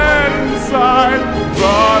is dead inside,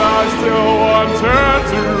 but I still want her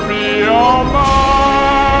to be all mine.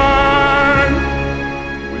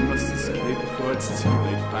 We must escape before it's too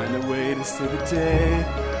late, find a way to save the day.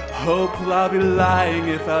 Hope I'll be lying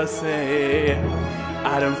if I say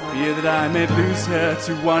I don't fear that I may lose her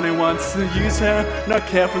to one who wants to use her, not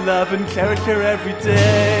care for love and cherish her every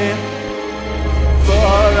day. For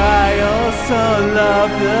I also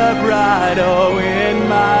love the bride, oh, in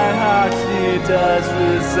my heart she does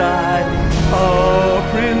reside. Oh,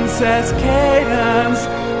 Princess Cadence,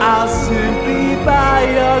 I'll soon be by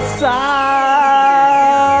your side.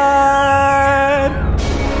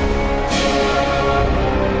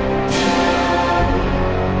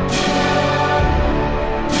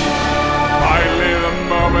 Finally the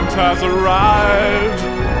moment has arrived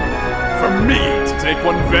for me to take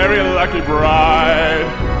one very lucky bride.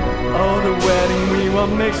 Oh, the wedding we will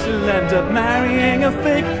make, she'll end up marrying a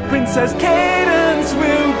fake Princess Cadence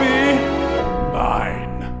will be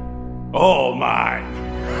mine. All mine.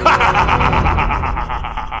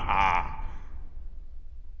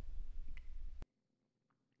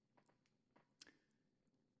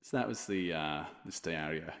 So that was the Stay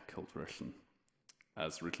Aria cult version,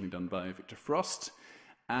 as originally done by Victor Frost.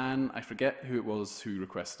 And I forget who it was who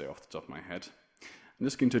requested it off the top of my head. I'm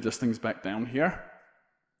just going to adjust things back down here.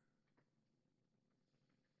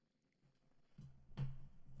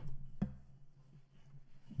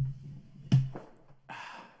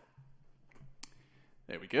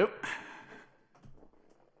 There we go.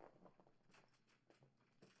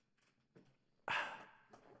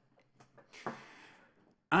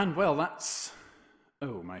 And well, that's...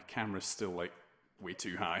 Oh, my camera's still like way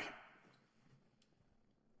too high.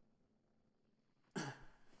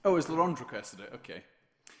 Oh, it's Laurent requested it, okay.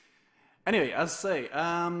 Anyway, as I say,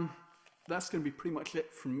 that's going to be pretty much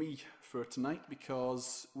it from me for tonight,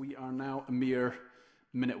 because we are now a mere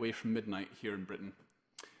minute away from midnight here in Britain.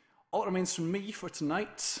 All that remains from me for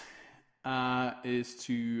tonight is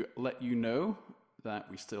to let you know that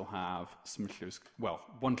we still have some shows, well,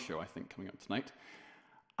 one show I think coming up tonight.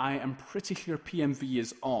 I am pretty sure PMV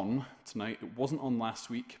is on tonight. It wasn't on last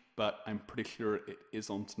week, but I'm pretty sure it is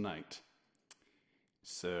on tonight.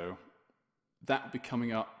 So that will be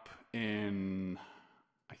coming up in,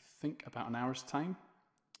 I think, about an hour's time.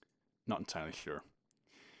 Not entirely sure.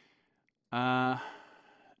 No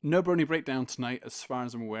Brony Breakdown tonight, as far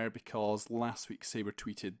as I'm aware, because last week Saber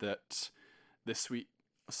tweeted that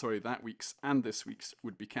that week's and this week's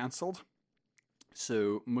would be cancelled.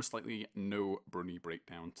 So most likely no Brony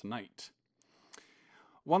Breakdown tonight.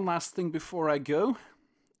 One last thing before I go.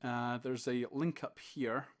 There's a link up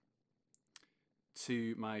here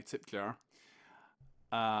to my tip jar.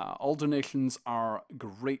 All donations are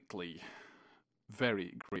greatly,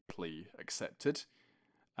 very gratefully accepted.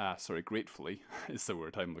 Sorry, gratefully is the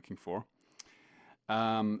word I'm looking for.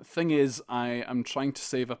 Thing is, I am trying to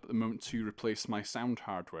save up at the moment to replace my sound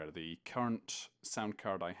hardware. The current sound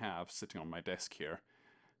card I have sitting on my desk here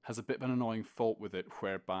has a bit of an annoying fault with it,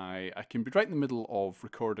 whereby I can be right in the middle of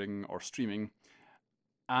recording or streaming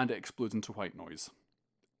and it explodes into white noise.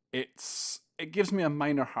 It gives me a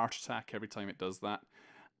minor heart attack every time it does that,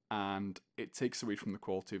 and it takes away from the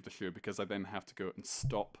quality of the show, because I then have to go and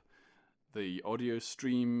stop the audio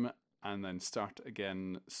stream and then start it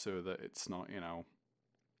again so that it's not,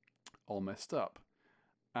 all messed up.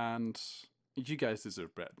 And you guys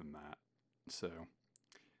deserve better than that. So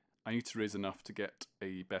I need to raise enough to get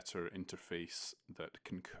a better interface that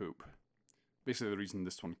can cope. Basically, the reason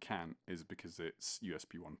this one can't is because it's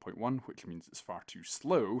USB 1.1, which means it's far too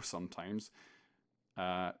slow sometimes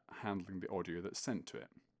handling the audio that's sent to it.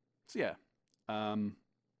 So yeah,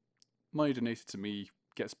 money donated to me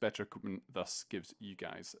gets better equipment, thus gives you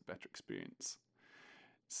guys a better experience.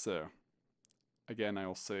 So, again,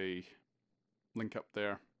 I'll say link up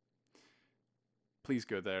there. Please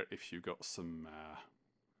go there if you've got some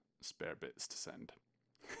spare bits to send.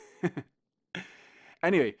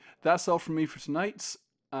 Anyway, that's all from me for tonight.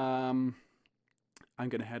 I'm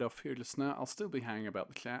going to head off here just now. I'll still be hanging about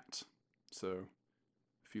the chat, so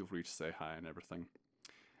feel free to say hi and everything.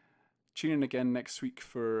 Tune in again next week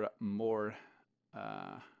for more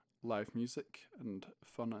live music and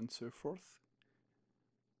fun and so forth.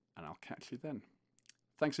 And I'll catch you then.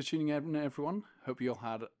 Thanks for tuning in, everyone. Hope you all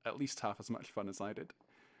had at least half as much fun as I did.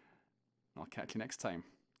 I'll catch you next time.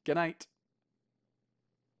 Good night.